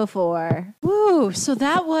seen one before. Woo! So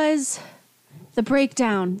that was the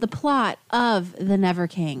breakdown, the plot of The Never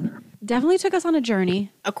King. Definitely took us on a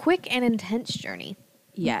journey. A quick and intense journey.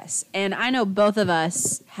 Yes. And I know both of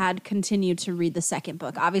us had continued to read the second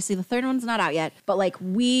book. Obviously, the third one's not out yet. But like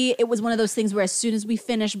it was one of those things where as soon as we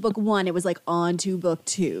finished book 1, it was like on to book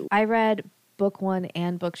 2. I read book 1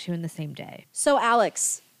 and book 2 in the same day. So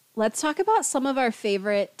Alex, let's talk about some of our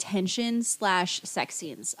favorite tension/sex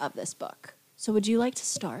scenes of this book. So would you like to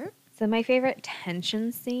start? So my favorite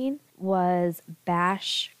tension scene was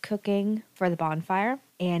Bash cooking for the bonfire,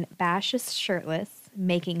 and Bash is shirtless,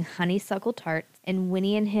 making honeysuckle tarts, and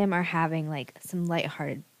Winnie and him are having like some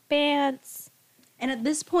lighthearted bants. And at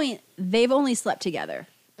this point, they've only slept together.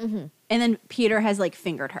 Mm-hmm. And then Peter has like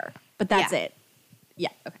fingered her, but that's it. Yeah.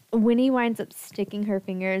 Okay. Winnie winds up sticking her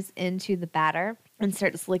fingers into the batter and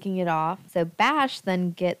starts licking it off. So Bash then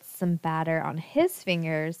gets some batter on his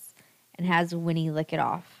fingers and has Winnie lick it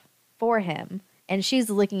off for him. And she's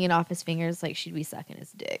licking it off his fingers like she'd be sucking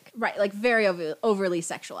his dick. Right, like very overly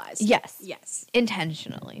sexualized. Yes. Yes.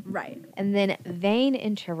 Intentionally. Right. And then Vane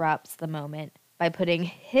interrupts the moment by putting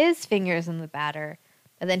his fingers in the batter,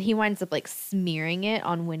 but then he winds up like smearing it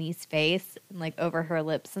on Winnie's face and like over her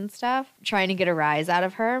lips and stuff, trying to get a rise out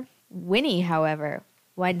of her. Winnie, however,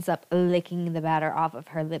 winds up licking the batter off of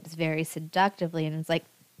her lips very seductively and is like,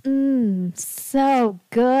 so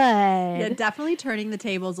good. Yeah, definitely turning the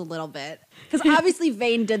tables a little bit. Because obviously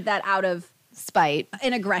Vane did that out of spite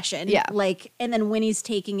and aggression. Yeah. Like, and then Winnie's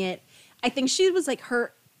taking it. I think she was like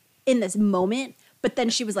hurt in this moment, but then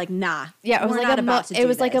she was like, nah. Yeah, it was we're like not about to do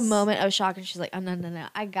like a this. moment of shock, and she's like, oh, no,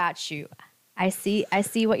 I got you. I see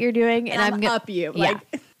what you're doing, and I'm gonna up you. Yeah.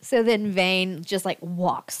 Like, So then Vane just like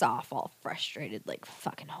walks off all frustrated, like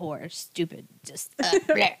fucking whore, stupid, just.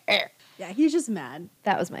 yeah, he's just mad.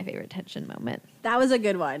 That was my favorite tension moment, That was a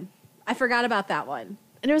good one. I forgot about that one.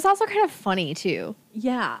 and it was also kind of funny too.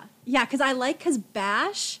 Yeah. Yeah, because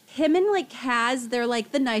Bash, him and like Kaz, they're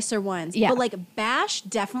like the nicer ones. Yeah. But like Bash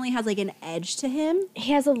definitely has like an edge to him.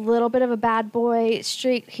 He has a little bit of a bad boy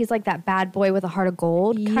streak. He's like that bad boy with a heart of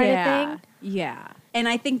gold kind of thing. Yeah. And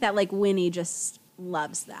I think that like Winnie just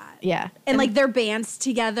loves that. Yeah. And like their bands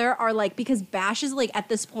together are like, because Bash is like at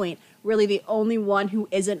this point really the only one who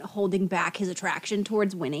isn't holding back his attraction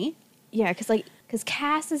towards Winnie. Yeah, because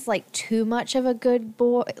Cass is like too much of a good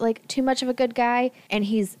boy, like too much of a good guy, and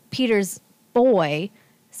he's Peter's boy,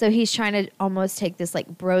 so he's trying to almost take this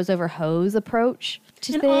like bros over hoes approach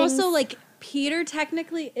to And things. also like Peter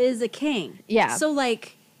technically is a king. Yeah. So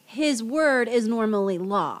like his word is normally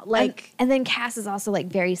law. Like, and then Cass is also like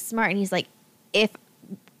very smart, and he's like, if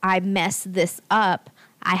I mess this up,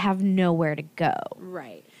 I have nowhere to go.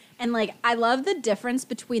 right. And like I love the difference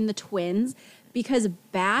between the twins because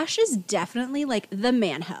Bash is definitely like the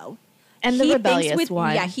man-ho. And the He rebellious thinks with,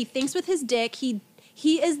 one. Yeah, he thinks with his dick. He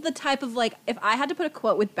is the type of like, if I had to put a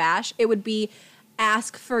quote with Bash, it would be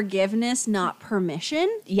ask forgiveness, not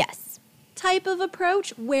permission Yes. type of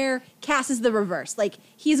approach, where Cass is the reverse. Like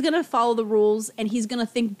he's going to follow the rules and he's going to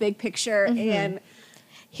think big picture and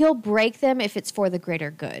He'll break them if it's for the greater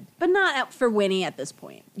good. but not out for Winnie at this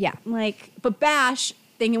point. Yeah. Like, but Bash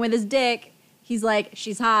thinking with his dick, he's like,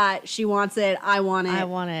 she's hot, she wants it, I want it. I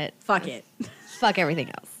want it. Fuck it. Fuck everything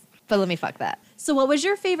else. But let me fuck that. So what was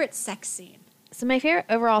your favorite sex scene? So my favorite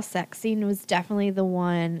overall sex scene was definitely the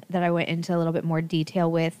one that I went into a little bit more detail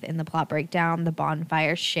with in the plot breakdown, the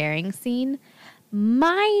bonfire sharing scene,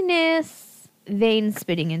 minus Vane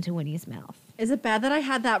spitting into Winnie's mouth. Is it bad that I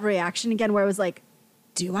had that reaction again where I was like,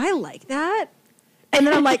 do I like that? And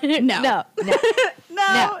then I'm like, no.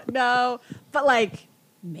 No. But like,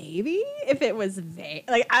 maybe if it was Vane.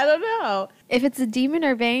 Like, I don't know. If it's a demon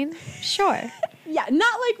or Vane, sure. Yeah,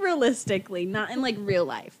 not like realistically, not in like real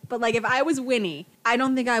life. But like if I was Winnie, I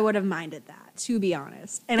don't think I would have minded that, to be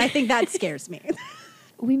honest. And I think that scares me.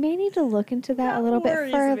 We may need to look into that a little bit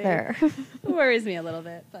worries further. Worries me a little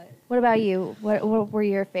bit, but. What about you? What were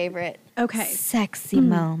your favorite sexy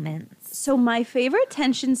moments? So my favorite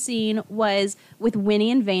tension scene was with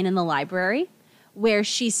Winnie and Vane in the library, where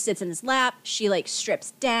she sits in his lap, she like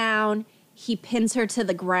strips down, he pins her to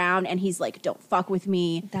the ground, and he's like, don't fuck with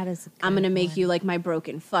me. That is I'm gonna make you like my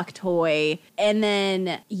broken fuck toy. And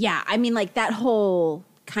then, yeah, I mean like that whole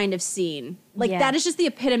kind of scene. Like that is just the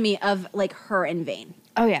epitome of like her and Vane.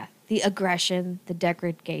 Oh yeah. The aggression, the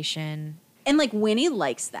degradation. And like Winnie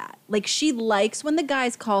likes that. Like she likes when the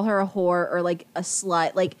guys call her a whore or like a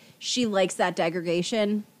slut. Like she likes that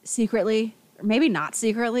degradation secretly, or maybe not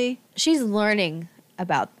secretly. She's learning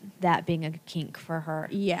about that being a kink for her.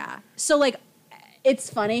 Yeah. So like it's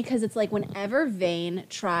funny because it's like whenever Vane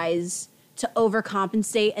tries to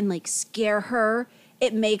overcompensate and like scare her,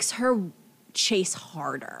 it makes her chase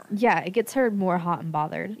harder. Yeah, it gets her more hot and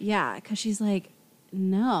bothered. Yeah, because she's like,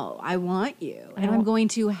 no, I want you, and I'm going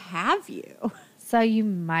to have you. So you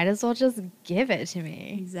might as well just give it to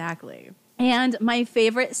me. Exactly. And my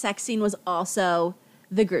favorite sex scene was also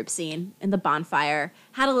the group scene in the bonfire.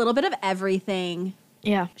 Had a little bit of everything.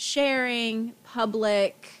 Yeah. Sharing,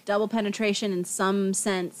 public, double penetration in some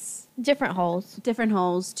sense. Different holes. Different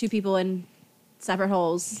holes, two people in separate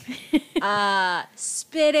holes.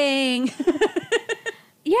 Spitting.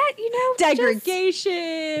 Yeah, you know.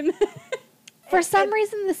 Degradation. For some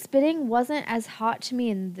reason, the spitting wasn't as hot to me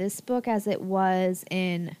in this book as it was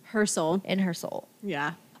in Her soul. In Her Soul.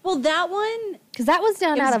 Yeah. Well, that one. Because that was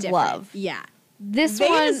done It was out of different. love. Yeah. This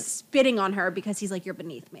Vane one. is spitting on her because he's like, you're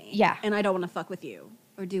beneath me. Yeah. And I don't want to fuck with you.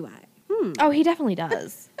 Or do I? Oh, he definitely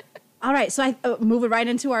does. All right. So I move it right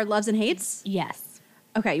into our loves and hates. Yes.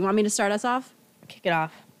 Okay. You want me to start us off? Kick it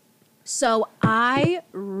off. So I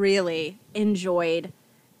really enjoyed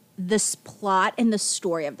this plot and the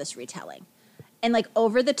story of this retelling. And like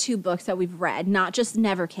over the two books that we've read, not just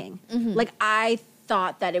Never King, like I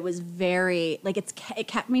thought that it was very, like it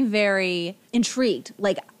kept me very intrigued.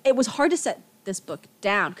 Like it was hard to set this book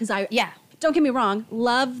down because don't get me wrong,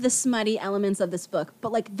 love the smutty elements of this book,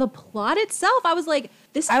 but like the plot itself, I was like,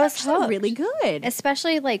 this is actually hooked. really good.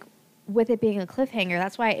 Especially like with it being a cliffhanger.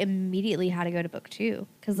 That's why I immediately had to go to book 2.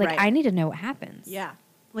 Because like Right. I need to know what happens. Yeah.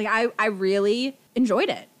 Like I really enjoyed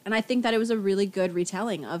it. And I think that it was a really good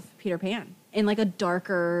retelling of Peter Pan in like a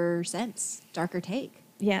darker sense, darker take.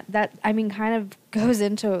 Yeah, that, I mean, kind of goes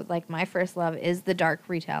into, like, my first love is the dark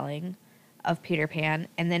retelling of Peter Pan.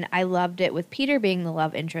 And then I loved it with Peter being the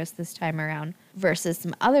love interest this time around versus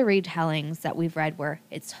some other retellings that we've read where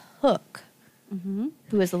it's Hook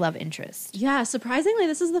who is the love interest. Yeah, surprisingly,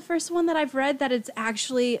 this is the first one that I've read that it's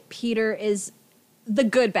actually Peter is the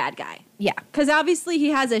good bad guy. Yeah. Because obviously he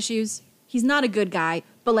has issues. He's not a good guy.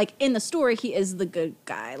 But, like, in the story, he is the good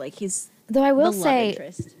guy. Like, he's Though I will the love say,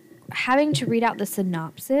 interest. having to read out the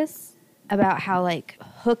synopsis about how, like,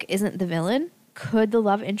 Hook isn't the villain, could the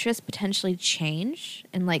love interest potentially change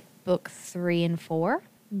in, like, book 3 and 4?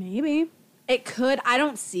 Maybe. It could. I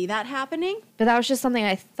don't see that happening. But that was just something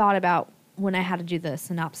I thought about when I had to do the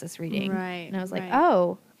synopsis reading. Right, And I was like, right.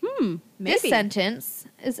 oh, Maybe. this sentence,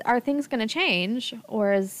 are things going to change?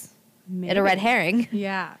 Or is it a red Maybe. herring?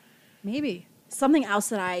 Yeah, maybe. Something else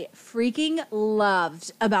that I freaking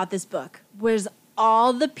loved about this book was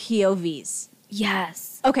all the POVs.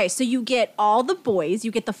 Yes. Okay, so you get all the boys.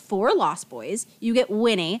 You get the 4 Lost Boys. You get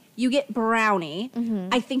Winnie. You get Brownie.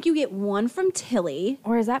 I think you get one from Tilly.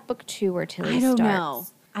 Or is that book 2 where Tilly I don't starts? know.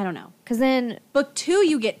 I don't know. Because then, Book 2,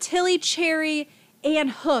 you get Tilly, Cherry, and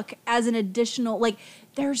Hook as an additional, like,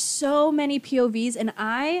 there's so many POVs, and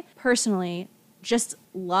I personally just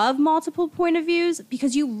love multiple point of views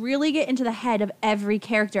because you really get into the head of every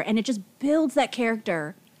character, and it just builds that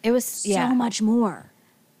character it was, so much more.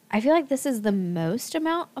 I feel like this is the most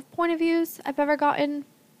amount of point of views I've ever gotten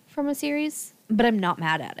from a series, but I'm not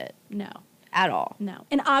mad at it No. at all. No.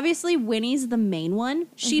 And obviously, Winnie's the main one.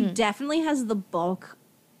 She definitely has the bulk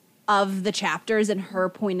of the chapters in her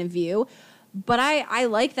point of view. But I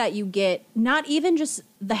like that you get not even just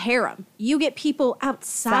the harem. You get people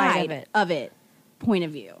outside of it point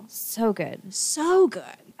of view. So good. So good.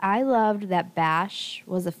 I loved that Bash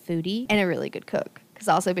was a foodie and a really good cook. Because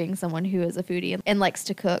also being someone who is a foodie and likes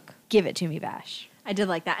to cook, give it to me, Bash. I did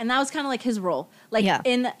like that. And that was kind of like his role. Like Yeah.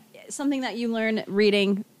 in something that you learn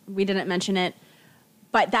reading, we didn't mention it,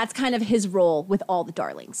 but that's kind of his role with all the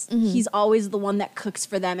darlings. He's always the one that cooks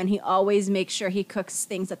for them, and he always makes sure he cooks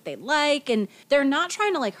things that they like, and they're not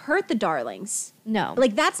trying to like hurt the darlings. No.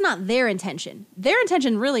 Like that's not their intention. Their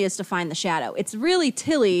intention really is to find the shadow. It's really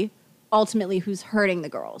Tilly ultimately who's hurting the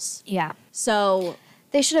girls. Yeah. So,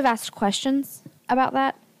 They should have asked questions about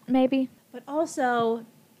that, maybe. but also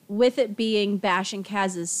with it being Bash and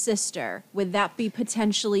Kaz's sister, would that be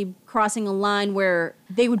potentially crossing a line where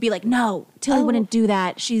they would be like, no, Tilly wouldn't do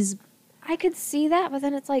that. She's I could see that, but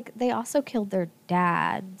then it's like they also killed their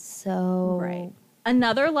dad, so... right.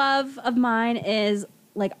 Another love of mine is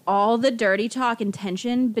like all the dirty talk and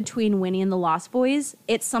tension between Winnie and the Lost Boys.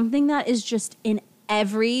 It's something that is just in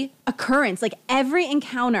every occurrence, like every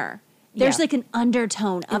encounter. There's Yeah. like an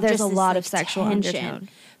undertone of There's just a this, lot like, of sexual tension. undertone.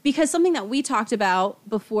 Because something that we talked about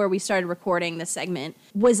before we started recording this segment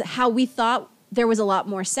was how we thought there was a lot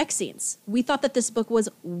more sex scenes. We thought that this book was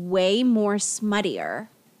way more smuttier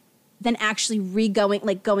than actually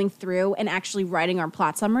going through and actually writing our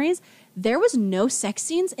plot summaries. There was no sex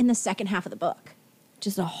scenes in the second half of the book.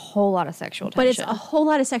 Just a whole lot of sexual tension. But it's a whole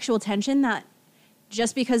lot of sexual tension that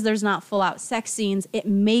just because there's not full out sex scenes, it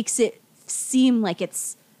makes it seem like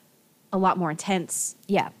it's a lot more intense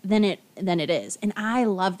Yeah. than it is. And I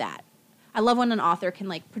love that. I love when an author can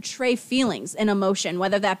like portray feelings and emotion,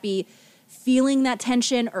 whether that be feeling that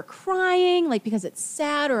tension or crying, like because it's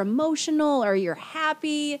sad or emotional or you're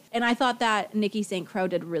happy. And I thought that Nikki St. Crowe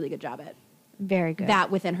did a really good job at Very good. that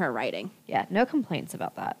within her writing. Yeah, no complaints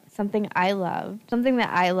about that. Something that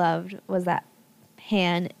I loved was that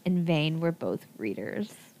Pan and Vane were both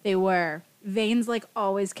readers. They were. Vane's like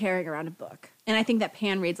always carrying around a book. And I think that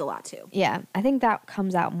Pan reads a lot too. Yeah, I think that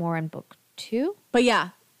comes out more in book 2. But yeah,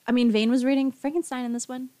 I mean, Vane was reading Frankenstein in this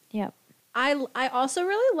one. Yep. I also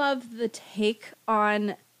really love the take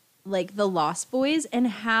on like the Lost Boys and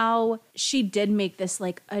how she did make this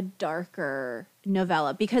like a darker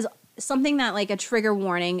novella, because something that like a trigger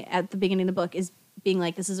warning at the beginning of the book is being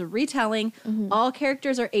like, this is a retelling. All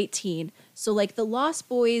characters are 18. So like the Lost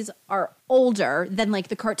Boys are older than like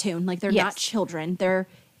the cartoon. Like they're not Yes. children. They're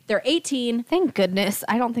 18. Thank goodness.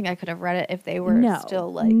 I don't think I could have read it if they were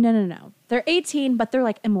still like... No. They're 18, but they're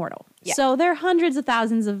like immortal. Yeah. So they're hundreds of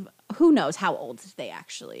thousands of, who knows how old they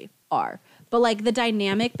actually are. But like the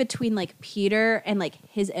dynamic between like Peter and like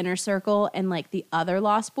his inner circle and like the other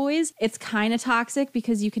Lost Boys, it's kind of toxic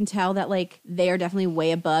because you can tell that like they are definitely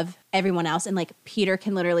way above everyone else. And like Peter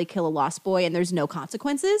can literally kill a Lost Boy and there's no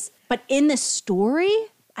consequences. But in this story,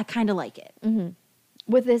 I kind of like it. Mm-hmm.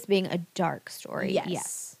 With this being a dark story.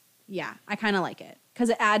 Yes. Yeah, I kind of like it because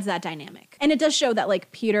it adds that dynamic. And it does show that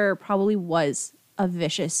like Peter probably was a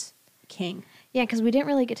vicious king. Yeah, because we didn't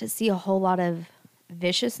really get to see a whole lot of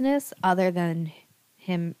viciousness other than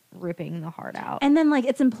him ripping the heart out. And then like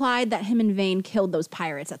it's implied that him and Vane killed those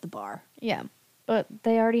pirates at the bar. Yeah, but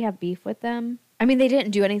they already have beef with them. I mean, they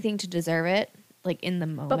didn't do anything to deserve it, like in the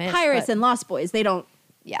moment. But pirates and Lost Boys, they don't.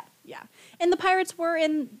 Yeah. Yeah. And the pirates were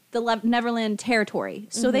in the Neverland territory,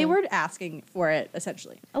 so they were asking for it,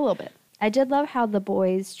 essentially. A little bit. I did love how the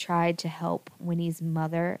boys tried to help Winnie's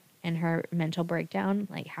mother and her mental breakdown,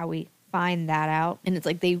 like how we find that out. And it's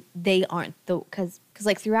like they aren't the because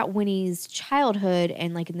like throughout Winnie's childhood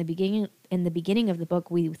and like in the beginning of the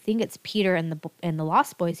book, we think it's Peter and the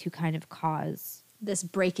Lost Boys who kind of cause this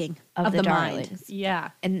breaking of the mind. darlings.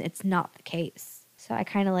 Yeah. And it's not the case. So I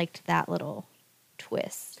kind of liked that little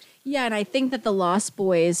twist. Yeah, and I think that the Lost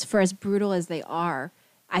Boys, for as brutal as they are,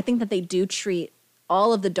 I think that they do treat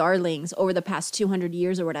all of the darlings over the past 200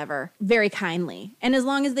 years or whatever very kindly. And as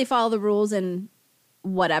long as they follow the rules and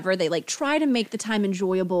whatever, they like try to make the time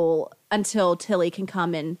enjoyable until Tilly can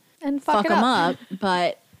come and fuck them up.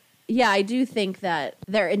 But yeah, I do think that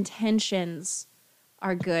their intentions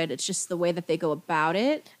are good. It's just the way that they go about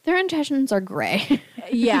it. Their intentions are gray.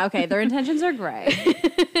 Yeah, okay, their intentions are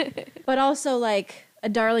gray. But also, like, a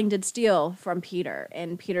darling did steal from Peter,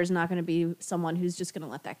 and Peter's not going to be someone who's just going to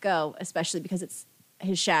let that go, especially because it's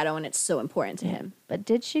his shadow and it's so important to him. But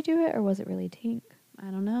did she do it, or was it really Tink? I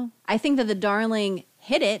don't know. I think that the darling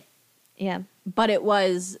hid it. Yeah. But it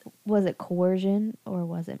was... Was it coercion, or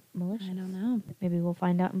was it malicious? I don't know. Maybe we'll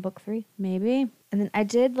find out in book 3. Maybe. And then I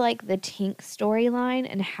did like the Tink storyline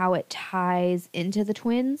and how it ties into the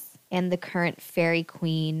twins and the current Fairy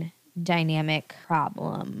Queen dynamic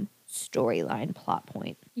problem storyline plot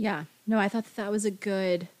point. Yeah. No, I thought that was a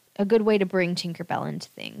good way to bring Tinkerbell into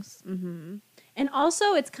things. Mm-hmm. And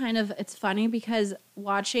also it's funny because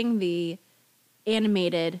watching the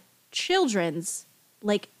animated children's,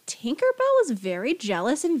 like, Tinkerbell is very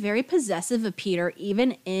jealous and very possessive of Peter,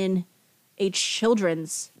 even in a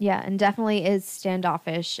children's. Yeah, and definitely is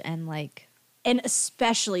standoffish and like... And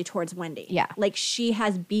especially towards Wendy. Yeah. Like, she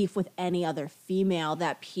has beef with any other female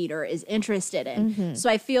that Peter is interested in. Mm-hmm.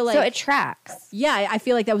 So I feel like... So it tracks. Yeah, I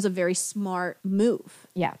feel like that was a very smart move.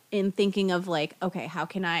 Yeah. In thinking of, like, okay, how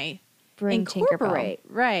can I bring incorporate?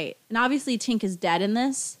 Tinkerbell? Right. And obviously Tink is dead in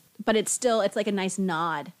this, but it's like a nice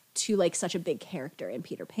nod to, like, such a big character in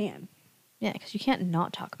Peter Pan. Yeah, because you can't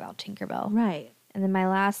not talk about Tinkerbell. Right. And then my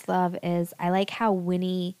last love is I like how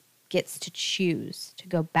Winnie gets to choose to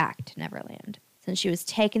go back to Neverland. Since she was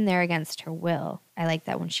taken there against her will, I like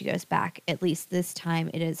that when she goes back, at least this time,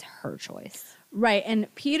 it is her choice. Right,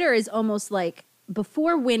 and Peter is almost like,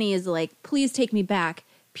 before Winnie is like, please take me back,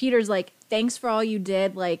 Peter's like, thanks for all you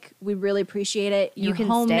did, like, we really appreciate it. You're can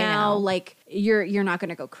home stay now, like, you're not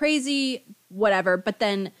gonna go crazy, whatever. But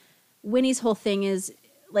then Winnie's whole thing is,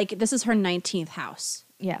 like, this is her 19th house.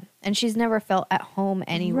 Yeah, and she's never felt at home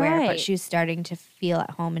anywhere, Right. but she's starting to feel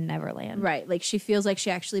at home in Neverland. Right, like, she feels like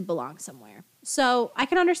she actually belongs somewhere. So I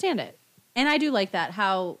can understand it. And I do like that,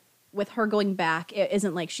 how with her going back, it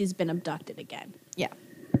isn't like she's been abducted again. Yeah.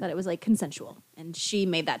 That it was, like, consensual. And she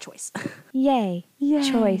made that choice. Yay.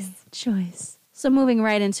 Choice. So moving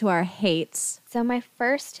right into our hates. So my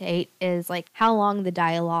first hate is like how long the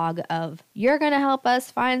dialogue of, you're going to help us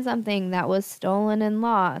find something that was stolen and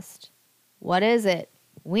lost. What is it?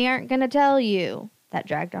 We aren't going to tell you. That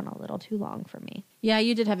dragged on a little too long for me. Yeah,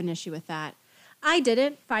 you did have an issue with that. I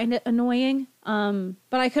didn't find it annoying,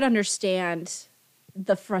 but I could understand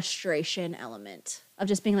the frustration element of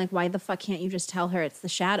just being like, why the fuck can't you just tell her it's the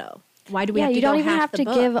shadow? Why do we have to you go don't even half have the to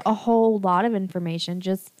book? give a whole lot of information.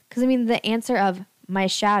 Just because, I mean, the answer of my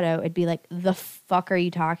shadow, it'd be like, the fuck are you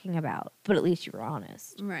talking about? But at least you were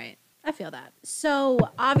honest. Right. I feel that. So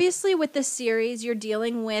obviously with this series, you're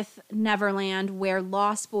dealing with Neverland where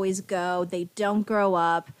Lost Boys go. They don't grow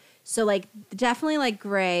up. So like definitely like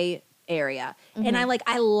gray area. Mm-hmm. And I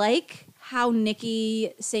like how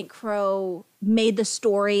Nikki St. Crowe made the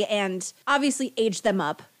story and obviously aged them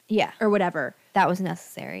up. Yeah. Or whatever. That was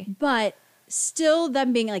necessary. But still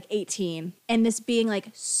them being like 18 and this being like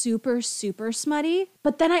super, super smutty.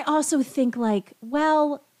 But then I also think like,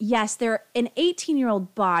 well, yes, they're in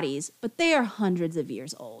 18-year-old bodies, but they are hundreds of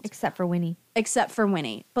years old. Except for Winnie.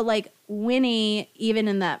 But like Winnie, even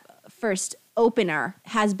in that first opener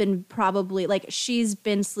has been probably, like, she's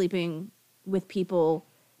been sleeping with people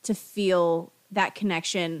to feel that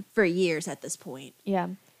connection for years at this point. Yeah.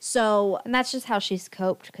 So, And that's just how she's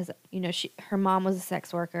coped because, you know, her mom was a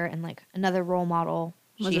sex worker and, like, another role model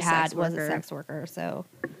was a sex worker. So,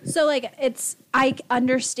 like, I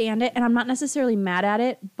understand it and I'm not necessarily mad at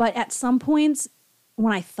it, but at some points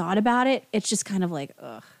when I thought about it, it's just kind of like,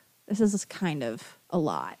 ugh, this is kind of a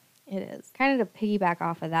lot. It is. Kind of to piggyback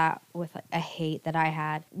off of that with a hate that I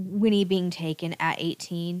had, Winnie being taken at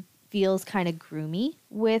 18 feels kind of groomy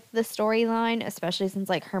with the storyline, especially since,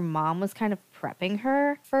 like, her mom was kind of prepping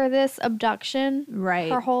her for this abduction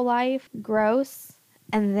her whole life. Gross.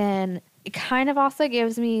 And then it kind of also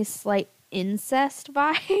gives me slight incest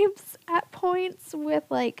vibes at points with,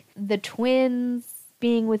 like, the twins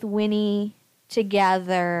being with Winnie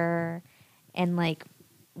together and, like,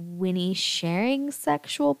 Winnie sharing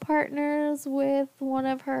sexual partners with one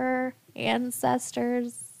of her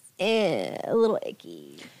ancestors. A little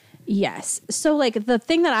icky. Yes. So, like, the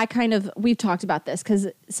thing that we've talked about this because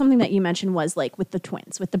something that you mentioned was, like, with the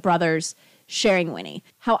twins, with the brothers sharing Winnie.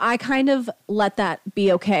 How I kind of let that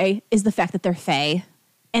be okay is the fact that they're fae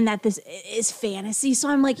and that this is fantasy. So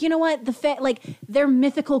I'm like, you know what? Like, they're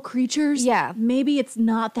mythical creatures. Yeah. Maybe it's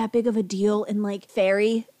not that big of a deal in, like,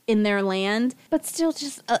 fairy in their land. But still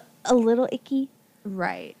just a little icky.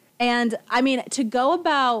 Right. And I mean, to go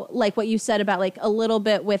about like what you said about like a little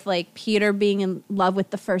bit with like Peter being in love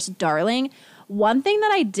with the first darling, one thing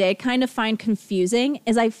that I did kind of find confusing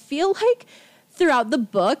is I feel like throughout the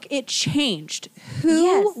book, it changed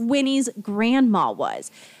who Winnie's grandma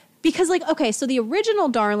was. Because like, okay, so the original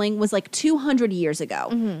darling was like 200 years ago.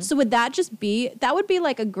 Mm-hmm. So would that would be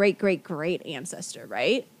like a great, great, great ancestor,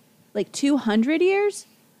 right? Like 200 years?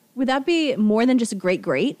 Would that be more than just a great,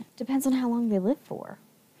 great? Depends on how long they live for.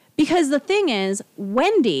 Because the thing is,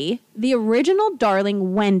 Wendy, the original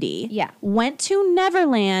darling Wendy, went to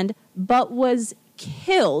Neverland but was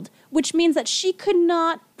killed, which means that she could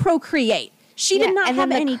not procreate. She did not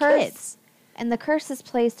have any kids. And the curse is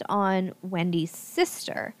placed on Wendy's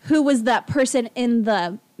sister. Who was that person in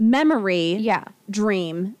the memory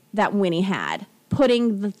dream that Winnie had,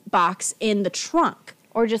 putting the box in the trunk.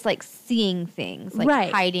 Or just, like, seeing things,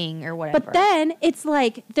 like hiding or whatever. But then it's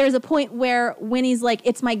like there's a point where Winnie's like,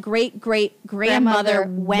 it's my great-great-grandmother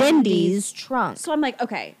Wendy's trunk. So I'm like,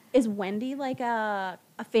 okay, is Wendy like a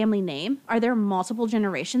family name? Are there multiple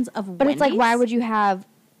generations of Wendy's? But it's like, why would you have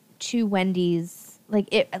two Wendy's? Like,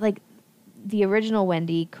 the original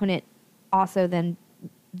Wendy couldn't also then,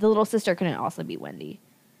 the little sister couldn't also be Wendy.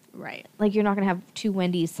 Right. Like, you're not going to have two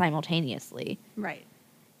Wendy's simultaneously. Right.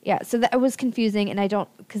 Yeah, so that was confusing, and I don't,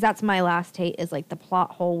 because that's my last hate, is like the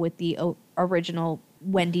plot hole with the original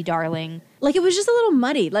Wendy darling. Like, it was just a little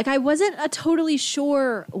muddy. Like, I wasn't totally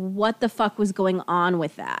sure what the fuck was going on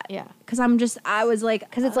with that. Yeah. Because I was like...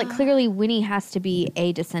 Because it's like, clearly Winnie has to be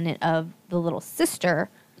a descendant of the little sister.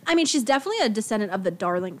 I mean, she's definitely a descendant of the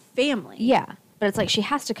darling family. Yeah, but it's like she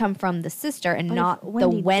has to come from the sister and not the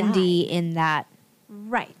Wendy in that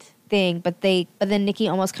thing. But then Nikki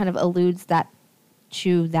almost kind of alludes that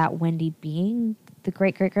to that Wendy being the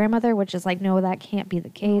great-great-grandmother, which is like, no, that can't be the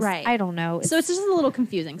case. Right. I don't know. So it's just a little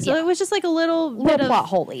confusing. So it was just like a little bit of plot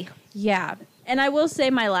holy. Yeah. And I will say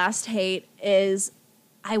my last hate is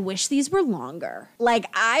I wish these were longer. Like,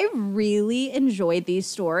 I really enjoyed these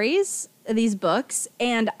stories, these books,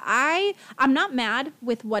 and I'm not mad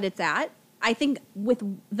with what it's at. I think with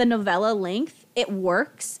the novella length, it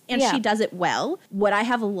works, and she does it well. Would I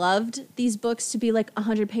have loved these books to be like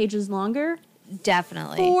 100 pages longer?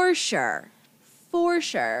 Definitely. For sure.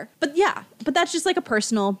 But that's just like a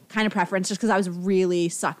personal kind of preference just because I was really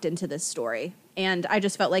sucked into this story. And I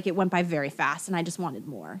just felt like it went by very fast and I just wanted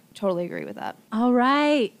more. Totally agree with that. All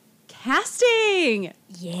right. Casting.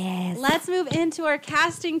 Yes. Let's move into our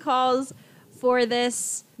casting calls for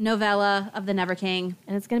this novella of the Never King.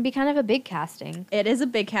 And it's going to be kind of a big casting. It is a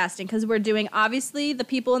big casting because we're doing, obviously, the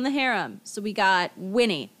people in the harem. So we got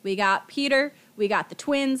Winnie, we got Peter, we got the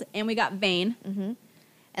twins, and we got Vane. Mm-hmm.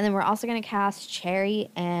 And then we're also going to cast Cherry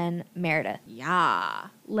and Meredith. Yeah.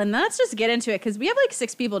 Let's just get into it because we have like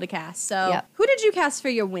 6 people to cast. So who did you cast for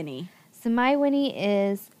your Winnie? So my Winnie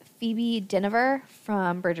is Phoebe Dynevor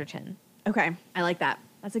from Bridgerton. Okay. I like that.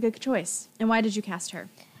 That's a good choice. And why did you cast her?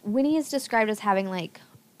 Winnie is described as having like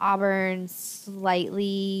auburn,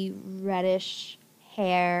 slightly reddish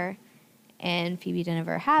hair. And Phoebe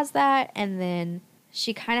Dynevor has that. And then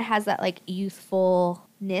she kind of has that like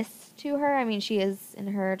youthfulness to her. I mean, she is in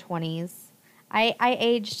her 20s. I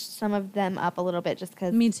aged some of them up a little bit just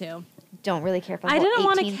because... Me too. Don't really care for the I whole didn't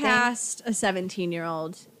want to thing. cast a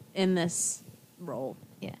 17-year-old in this role.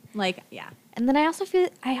 Yeah. Like, yeah. And then I also feel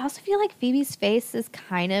like Phoebe's face is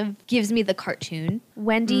kind of gives me the cartoon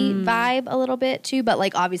Wendy vibe a little bit too, but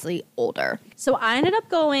like obviously older. So I ended up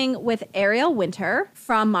going with Ariel Winter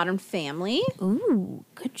from Modern Family. Ooh,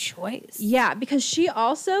 good choice. Yeah, because she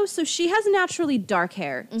has naturally dark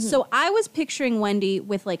hair. So I was picturing Wendy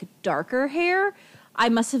with like darker hair. I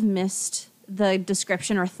must have missed the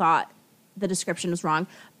description or thought the description was wrong.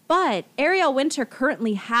 But Ariel Winter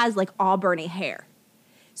currently has like auburny hair.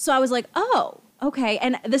 So I was like, oh, okay.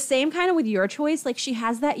 And the same kind of with your choice. Like, she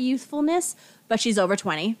has that youthfulness, but she's over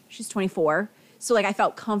 20. She's 24. So, like, I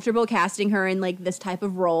felt comfortable casting her in, like, this type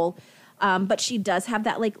of role. But she does have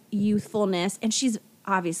that, like, youthfulness. And she's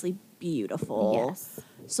obviously beautiful. Yes.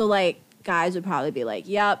 So, like, guys would probably be like,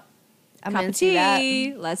 yep, I'm cup gonna of see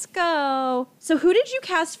tea. Let's go. So, who did you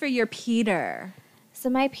cast for your Peter? So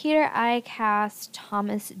my Peter, I cast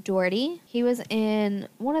Thomas Doherty. He was in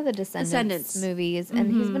one of the Descendants movies,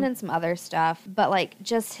 and he's been in some other stuff. But, like,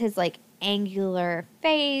 just his, like, angular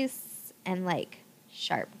face and, like,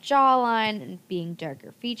 sharp jawline and being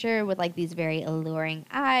darker featured with, like, these very alluring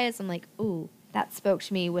eyes. I'm like, ooh, that spoke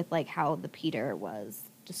to me with, like, how the Peter was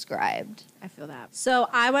described. I feel that. So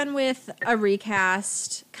I went with a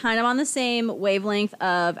recast, kind of on the same wavelength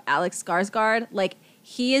of Alex Skarsgård. Like,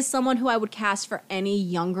 he is someone who I would cast for any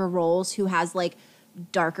younger roles who has, like,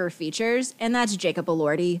 darker features, and that's Jacob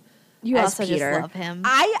Elordi. You as also Peter. just love him.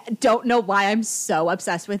 I don't know why I'm so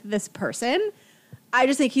obsessed with this person. I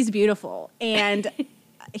just think he's beautiful. And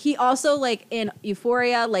he also, like, in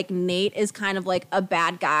Euphoria, like, Nate is kind of, like, a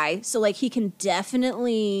bad guy. So, like, he can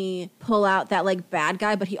definitely pull out that, like, bad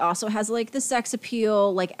guy, but he also has, like, the sex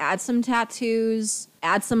appeal, like, add some tattoos,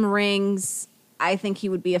 add some rings. I think he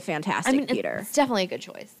would be a fantastic Peter. It's definitely a good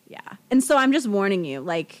choice. Yeah. And so I'm just warning you,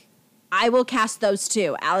 like, I will cast those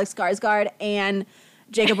two, Alex Skarsgård and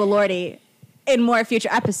Jacob Elordi, in more future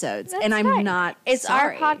episodes. That's and I'm fine. not It's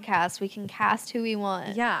sorry. our podcast. We can cast who we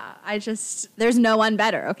want. Yeah. There's no one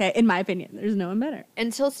better, okay? In my opinion, there's no one better.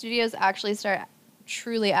 Until studios actually start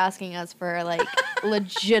truly asking us for, like,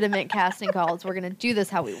 legitimate casting calls, we're going to do this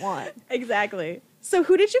how we want. Exactly. So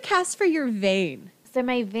who did you cast for your Vane? So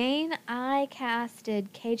my Vane, I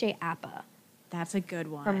casted KJ Apa That's a good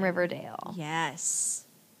one. from Riverdale. Yes.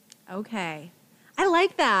 Okay. I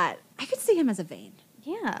like that. I could see him as a Vane.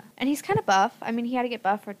 Yeah. And he's kind of buff. I mean, he had to get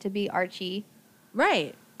buff to be Archie.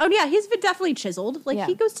 Right. Oh, yeah, he's definitely chiseled. Like, Yeah.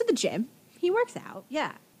 he goes to the gym. He works out.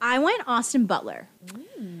 Yeah. I went Austin Butler.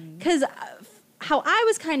 Because how I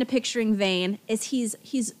was kind of picturing Vane is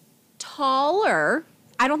he's taller.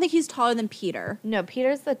 I don't think he's taller than Peter. No,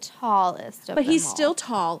 Peter's the tallest of But them he's all. still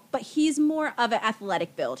tall. But he's more of an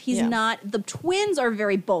athletic build. He's Yeah. not. The twins are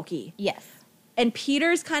very bulky. Yes. And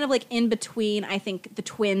Peter's kind of like in between, I think, the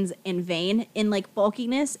twins and Vane in like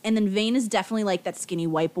bulkiness. And then Vane is definitely like that skinny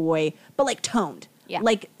white boy, but like toned. Yeah.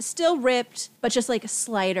 Like still ripped, but just like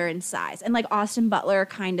slighter in size. And like Austin Butler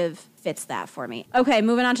kind of fits that for me. Okay,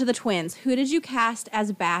 moving on to the twins. Who did you cast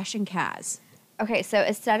as Bash and Kaz? Okay, so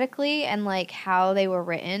aesthetically and, like, how they were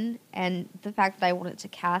written and the fact that I wanted to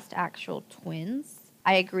cast actual twins,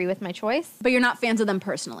 I agree with my choice. But you're not fans of them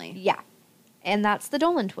personally. Yeah. And that's the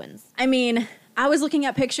Dolan twins. I mean, I was looking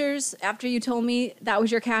at pictures after you told me that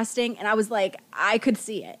was your casting, and I was like, I could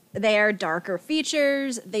see it. They are darker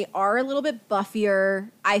features. They are a little bit buffier.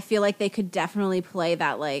 I feel like they could definitely play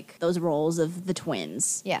that, like, those roles of the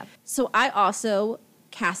twins. Yeah. So I also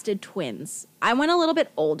casted twins. I went a little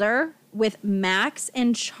bit older with Max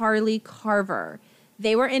and Charlie Carver.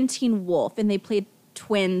 They were in Teen Wolf, and they played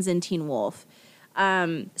twins in Teen Wolf.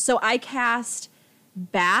 So I cast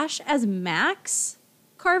Bash as Max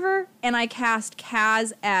Carver, and I cast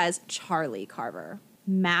Kaz as Charlie Carver.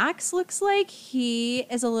 Max looks like he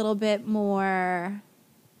is a little bit more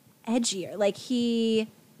edgier. Like, he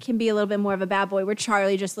can be a little bit more of a bad boy, where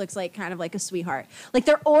Charlie just looks like kind of like a sweetheart. Like,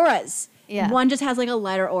 their auras. Yeah. One just has like a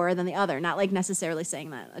lighter aura than the other. Not like necessarily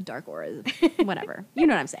saying that a dark aura is whatever. You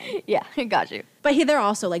know what I'm saying. Yeah, got you. But they're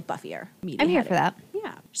also like buffier. I'm here for that.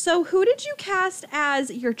 Yeah. So who did you cast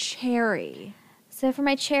as your cherry? So for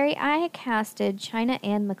my cherry, I casted China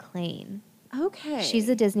Anne McClain. Okay. She's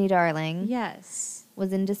a Disney darling. Yes.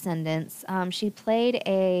 Was in Descendants. She played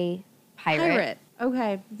a pirate.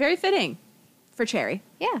 Okay. Very fitting for cherry.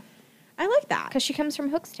 Yeah, I like that. because she comes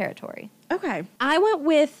from Hook's territory. Okay. I went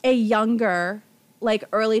with a younger, like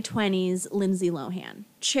early 20s Lindsay Lohan.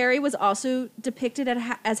 Cherry was also depicted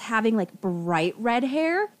as having like bright red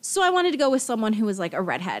hair. So I wanted to go with someone who was like a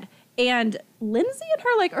redhead. And Lindsay in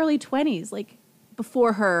her like early 20s, like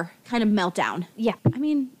before her kind of meltdown. Yeah. I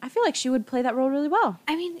mean, I feel like she would play that role really well.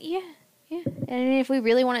 I mean, yeah. And if we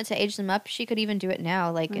really wanted to age them up, she could even do it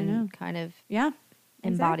now, like, I and know. kind of Yeah.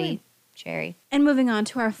 embody Exactly. Cherry. And moving on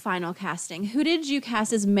to our final casting. Who did you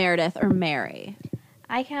cast as Meredith or Mary?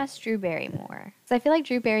 I cast Drew Barrymore. So I feel like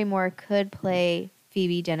Drew Barrymore could play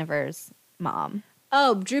Phoebe Jennifer's mom.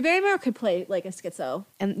 Oh, Drew Barrymore could play like a schizo.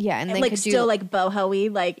 And and they like could still do like boho-y,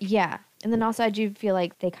 like yeah. And then also I do feel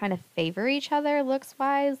like they kind of favor each other looks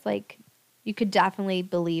wise. Like you could definitely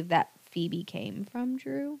believe that Phoebe came from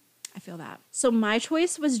Drew. I feel that. So my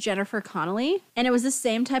choice was Jennifer Connelly, and it was the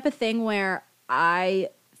same type of thing where I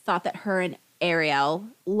thought that her and Ariel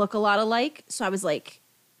look a lot alike. So I was like,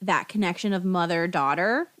 that connection of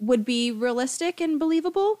mother-daughter would be realistic and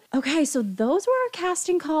believable. Okay, so those were our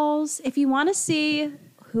casting calls. If you want to see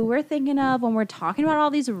who we're thinking of when we're talking about all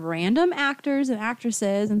these random actors and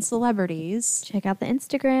actresses and celebrities, Check out the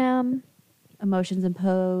Instagram. Emotions and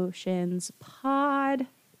Potions Pod.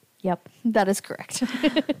 Yep, that is correct.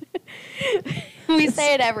 We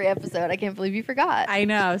say it every episode. I can't believe you forgot. I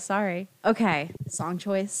know, sorry. Okay, song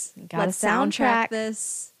choice. Got Let's a soundtrack.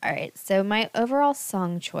 this. All right, so my overall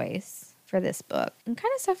song choice for this book, and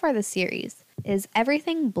kind of so far the series, is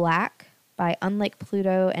Everything Black by Unlike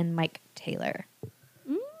Pluto and Mike Taylor.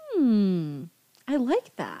 I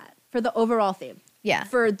like that for the overall theme. Yeah.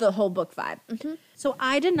 For the whole book vibe. Mhm. So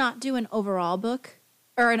I did not do an overall book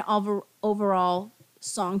or an overall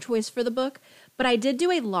song choice for the book, but I did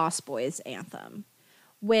do a Lost Boys anthem,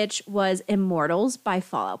 which was Immortals by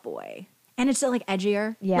Fall Out Boy. And it's like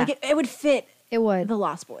edgier. Yeah. Like it would fit It would. the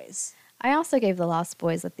Lost Boys. I also gave The Lost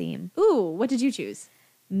Boys a theme. Ooh, what did you choose?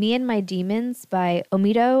 Me and My Demons by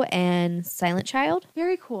Omido and Silent Child.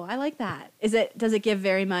 Very cool. I like that. Does it give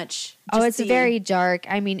very much? It's very dark.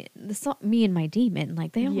 I mean, the song Me and My Demon,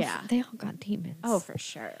 like they all got demons. Oh, for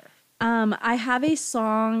sure. I have a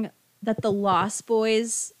song that the Lost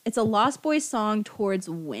Boys, it's a Lost Boys song towards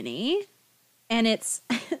Winnie, and it's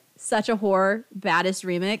Such a Whore Baddest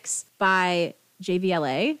remix by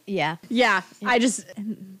JVLA. yeah, Yeah,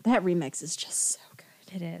 that remix is just so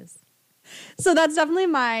good. it is. So that's definitely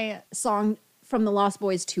my song from the Lost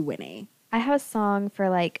Boys to Winnie. I have a song for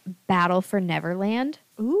like Battle for Neverland,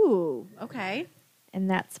 Ooh, okay. and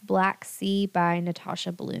that's Black Sea by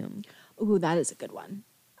Natasha Bloom. Ooh, that is a good one.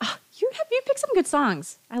 You picked some good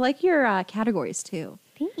songs. I like your categories too.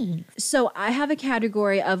 Thanks. So I have a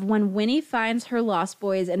category of when Winnie finds her Lost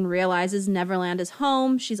Boys and realizes Neverland is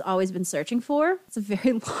home she's always been searching for. It's a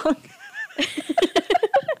very long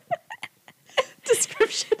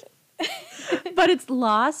description. But it's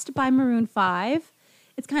Lost by Maroon 5.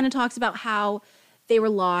 It kind of talks about how they were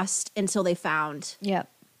lost until they found. Yep.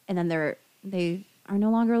 And then they are no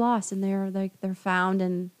longer lost, and they're found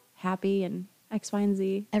and happy and X, Y, and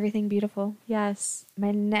Z. Everything Beautiful. Yes.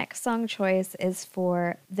 My next song choice is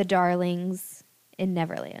for The Darlings in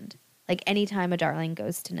Neverland. Like anytime a darling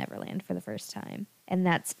goes to Neverland for the first time. And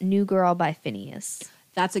that's New Girl by Phineas.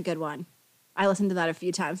 That's a good one. I listened to that a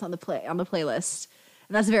few times on the playlist.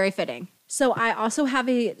 And that's very fitting. So I also have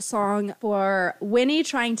a song for Winnie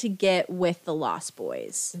trying to get with the Lost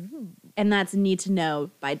Boys. Ooh. And that's Need to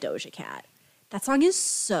Know by Doja Cat. That song is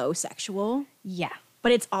so sexual, Yeah.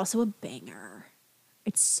 but it's also a banger.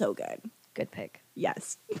 It's so good. Good pick.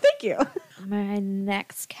 Yes. Thank you. My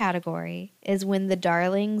next category is When the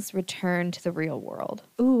Darlings Return to the Real World.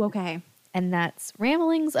 Ooh, okay. And that's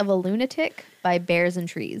Ramblings of a Lunatic by Bears and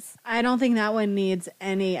Trees. I don't think that one needs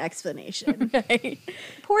any explanation. Right.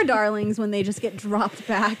 Poor darlings when they just get dropped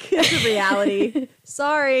back into reality.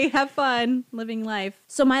 Sorry, have fun living life.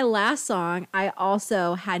 So my last song, I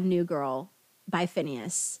also had New Girl by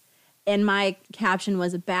Phineas. And my caption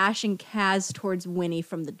was Bash and Kaz towards Winnie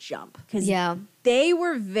from the jump. Because they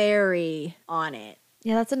were very on it.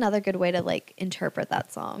 Yeah, that's another good way to like interpret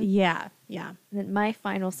that song. Yeah. And then my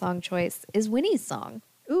final song choice is Winnie's song.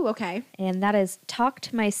 Ooh, okay. And that is Talk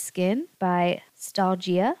to My Skin by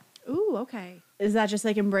Stalgia. Ooh, okay. Is that just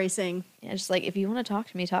like embracing? Yeah, just like if you want to talk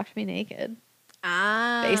to me naked.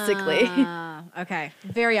 Basically. Okay.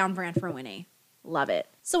 Very on brand for Winnie. Love it.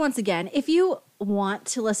 So once again, if you want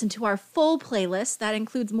to listen to our full playlist, that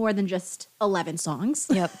includes more than just 11 songs.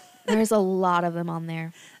 Yep. There's a lot of them on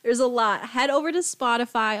there. There's a lot. Head over to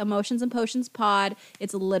Spotify, Emotions and Potions Pod.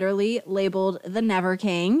 It's literally labeled The Never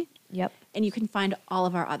King. Yep. And you can find all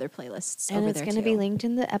of our other playlists and over it's there going to be linked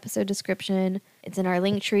in the episode description. It's in our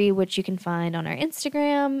link tree, which you can find on our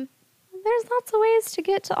Instagram. There's lots of ways to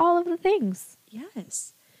get to all of the things.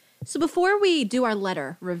 Yes. So before we do our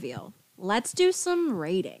letter reveal, let's do some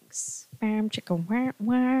ratings. Chicka, wow,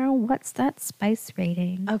 wow. What's that spice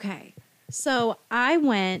rating? Okay. So I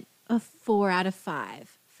went a 4 out of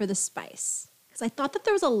 5 for the spice because I thought that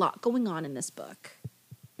there was a lot going on in this book.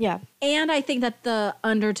 Yeah. And I think that the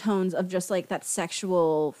undertones of just like that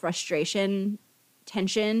sexual frustration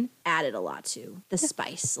tension added a lot to the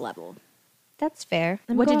spice level. That's fair.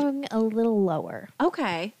 I'm going a little lower.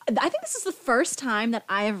 Okay. I think this is the first time that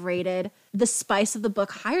I have rated the spice of the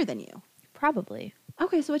book higher than you. Probably.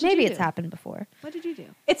 Okay, so what did you do? Maybe it's happened before. What did you do?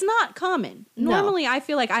 It's not common. No. Normally, I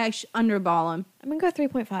feel like I underball them. I'm going to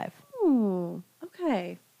go 3.5. Oh,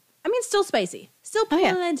 okay. I mean, still spicy. Still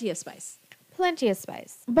plenty of spice. Plenty of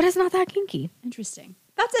spice. But it's not that kinky. Interesting.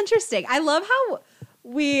 That's interesting. I love how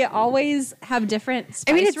we always have different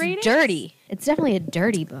spice it's ratings. Dirty. It's definitely a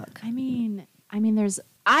dirty book. I mean, there's.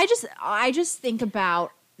 I just think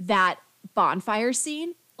about that bonfire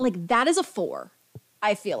scene. Like, that is a 4.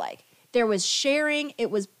 I feel like there was sharing.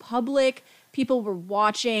 It was public. People were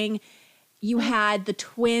watching. You had the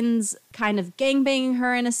twins kind of gangbanging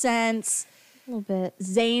her in a sense. A little bit.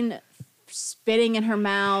 Zane spitting in her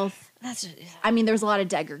mouth. I mean, there was a lot of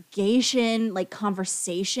degradation, like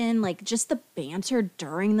conversation, like just the banter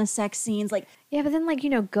during the sex scenes. Like, yeah, but then like, you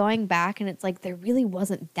know, going back and it's like there really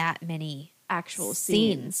wasn't that many actual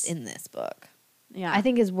scenes in this book. Yeah. I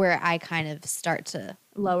think is where I kind of start to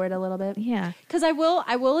lower it a little bit. Yeah. Because I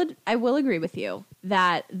will agree with you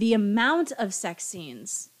that the amount of sex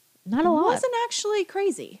scenes not a lot wasn't actually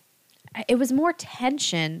crazy. It was more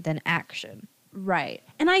tension than action. Right.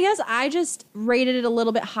 And I guess I just rated it a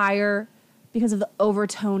little bit higher because of the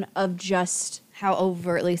overtone of just how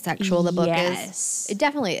overtly sexual the book is. Yes. It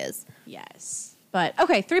definitely is. Yes. But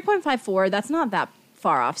okay, 3.54, that's not that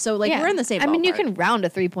far off. So like we're in the same ballpark. I mean, you can round a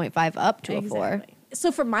 3.5 up to a 4.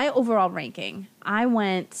 So for my overall ranking, I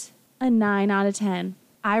went a 9 out of 10.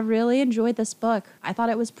 I really enjoyed this book. I thought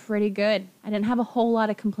it was pretty good. I didn't have a whole lot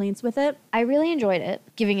of complaints with it. I really enjoyed it,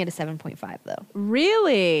 giving it a 7.5 though.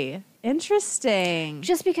 Really? Interesting.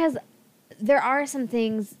 Just because there are some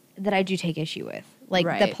things that I do take issue with. Like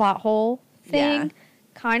the plot hole thing,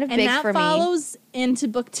 kind of big for me. And that follows into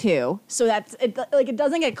book 2. So that's, it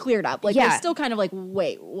doesn't get cleared up. Like, you're still kind of like,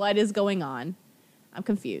 wait, what is going on? I'm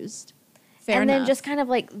confused. Fair enough. And then just kind of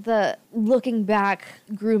like the looking back,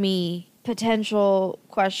 groomy, potential,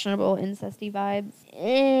 questionable, incesty vibes.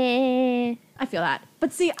 I feel that.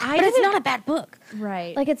 But see, But it's not a bad book.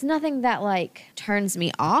 Right. Like, it's nothing that, like, turns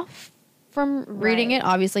me off from reading it.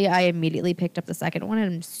 Obviously, I immediately picked up the second one,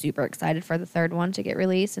 and I'm super excited for the third one to get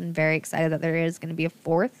released, and very excited that there is going to be a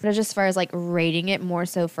fourth. But just as far as, like, rating it more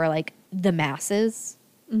so for, like, the masses.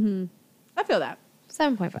 Mm-hmm. I feel that.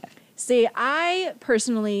 7.5. See, I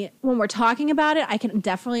personally, when we're talking about it, I can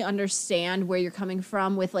definitely understand where you're coming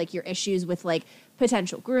from with, like, your issues with, like,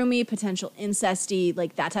 potential groomy, potential incesty,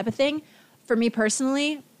 like, that type of thing. For me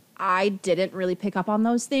personally, I didn't really pick up on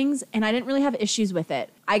those things, and I didn't really have issues with it.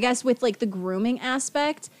 I guess with, like, the grooming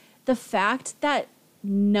aspect, the fact that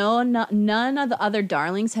none of the other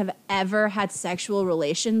darlings have ever had sexual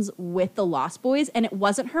relations with the Lost Boys, and it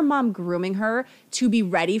wasn't her mom grooming her to be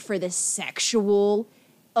ready for this sexual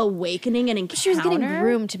awakening and encounter. She was getting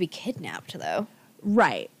groomed to be kidnapped, though.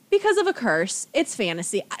 Right. Because of a curse. It's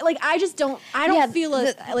fantasy. I don't feel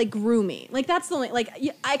like groomy. Like, that's the only, like,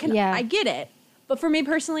 I get it. But for me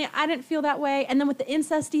personally, I didn't feel that way. And then with the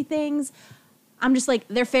incesty things, I'm just like,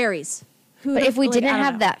 they're fairies. But if we didn't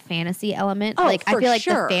have that fantasy element, I feel like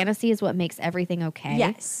the fantasy is what makes everything okay.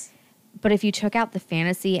 Yes. But if you took out the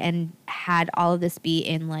fantasy and had all of this be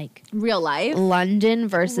in, like, real life, London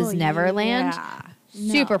versus Neverland,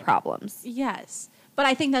 super No. problems. Yes. But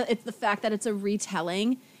I think that it's the fact that it's a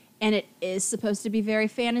retelling and it is supposed to be very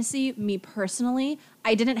fantasy. Me personally,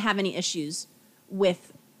 I didn't have any issues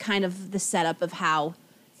with kind of the setup of how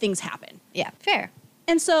things happen. Yeah, fair.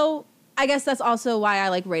 And so I guess that's also why I,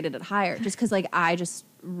 like, rated it higher, just because, like, I just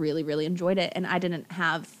really, really enjoyed it, and I didn't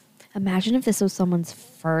have... Imagine if this was someone's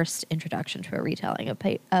first introduction to a retelling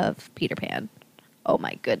of Peter Pan. Oh,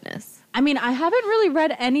 my goodness. I mean, I haven't really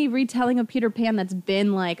read any retelling of Peter Pan that's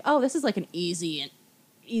been like, oh, this is like an easy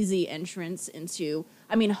entrance into...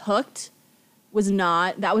 I mean, Hooked was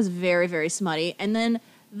not. That was very, very smutty. And then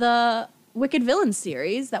the Wicked Villain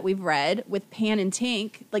series that we've read with Pan and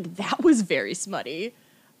Tink, like, that was very smutty.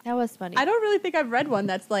 That was smutty. I don't really think I've read one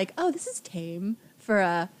that's like, oh, this is tame for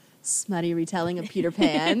a smutty retelling of Peter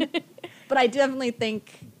Pan. But I definitely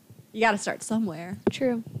think you got to start somewhere.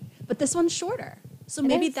 True. But this one's shorter. So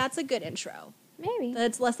maybe that's a good intro. Maybe. That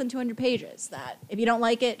it's less than 200 pages. That if you don't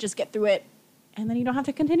like it, just get through it, and then you don't have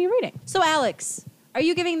to continue reading. So, Alex, are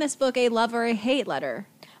you giving this book a love or a hate letter?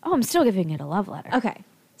 Oh, I'm still giving it a love letter. Okay,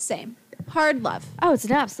 same. Hard love. Oh, it's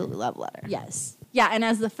an absolute love letter. Yes. Yeah, and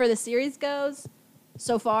as for the series goes,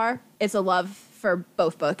 so far, it's a love for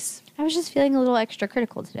both books. I was just feeling a little extra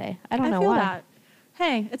critical today. I don't know why. I feel that.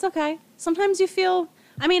 Hey, it's okay. Sometimes you feel...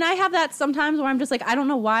 I mean, I have that sometimes where I'm just like, I don't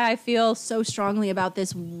know why I feel so strongly about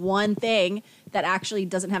this one thing that actually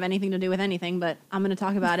doesn't have anything to do with anything, but I'm going to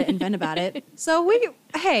talk about it and vent about it. So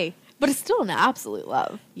hey. But it's still an absolute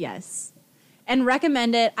love. Yes. And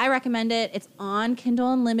recommend it. I recommend it. It's on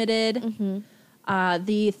Kindle Unlimited. Mm-hmm.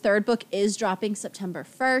 The third book is dropping September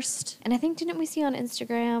 1st. And I think, didn't we see on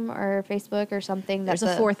Instagram or Facebook or something that There's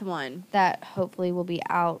a fourth one. that hopefully will be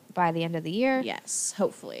out by the end of the year? Yes,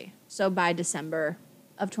 hopefully. So by December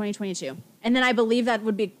of 2022. And then I believe that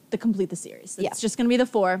would be to complete the series. It's just going to be the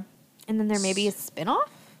 4. And then there may be a spin-off?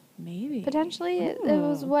 Maybe. Potentially. It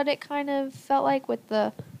was what it kind of felt like with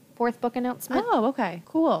the 4th book announcement. Oh, okay.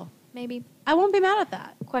 Cool. Maybe. I won't be mad at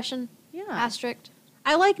that. Question. Yeah. Asterisk.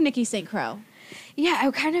 I like Nikki St. Crowe. Yeah, I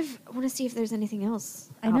kind of want to see if there's anything else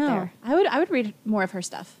out there. I would read more of her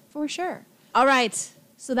stuff, for sure. All right.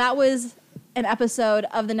 So that was an episode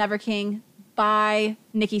of The Never King by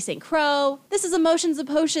Nikki St. Crowe. This is Emotions of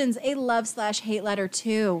Potions, a love/hate letter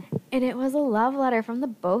too. And it was a love letter from the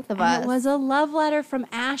both of us. It was a love letter from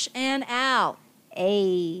Ash and Al.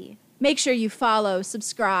 A. Make sure you follow,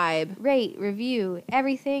 subscribe, Rate, review,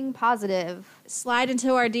 everything positive. slide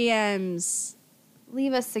into our DMs.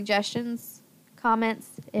 Leave us suggestions, comments,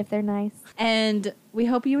 if they're nice. And we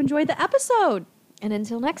hope you enjoyed the episode. And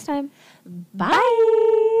until next time. Bye.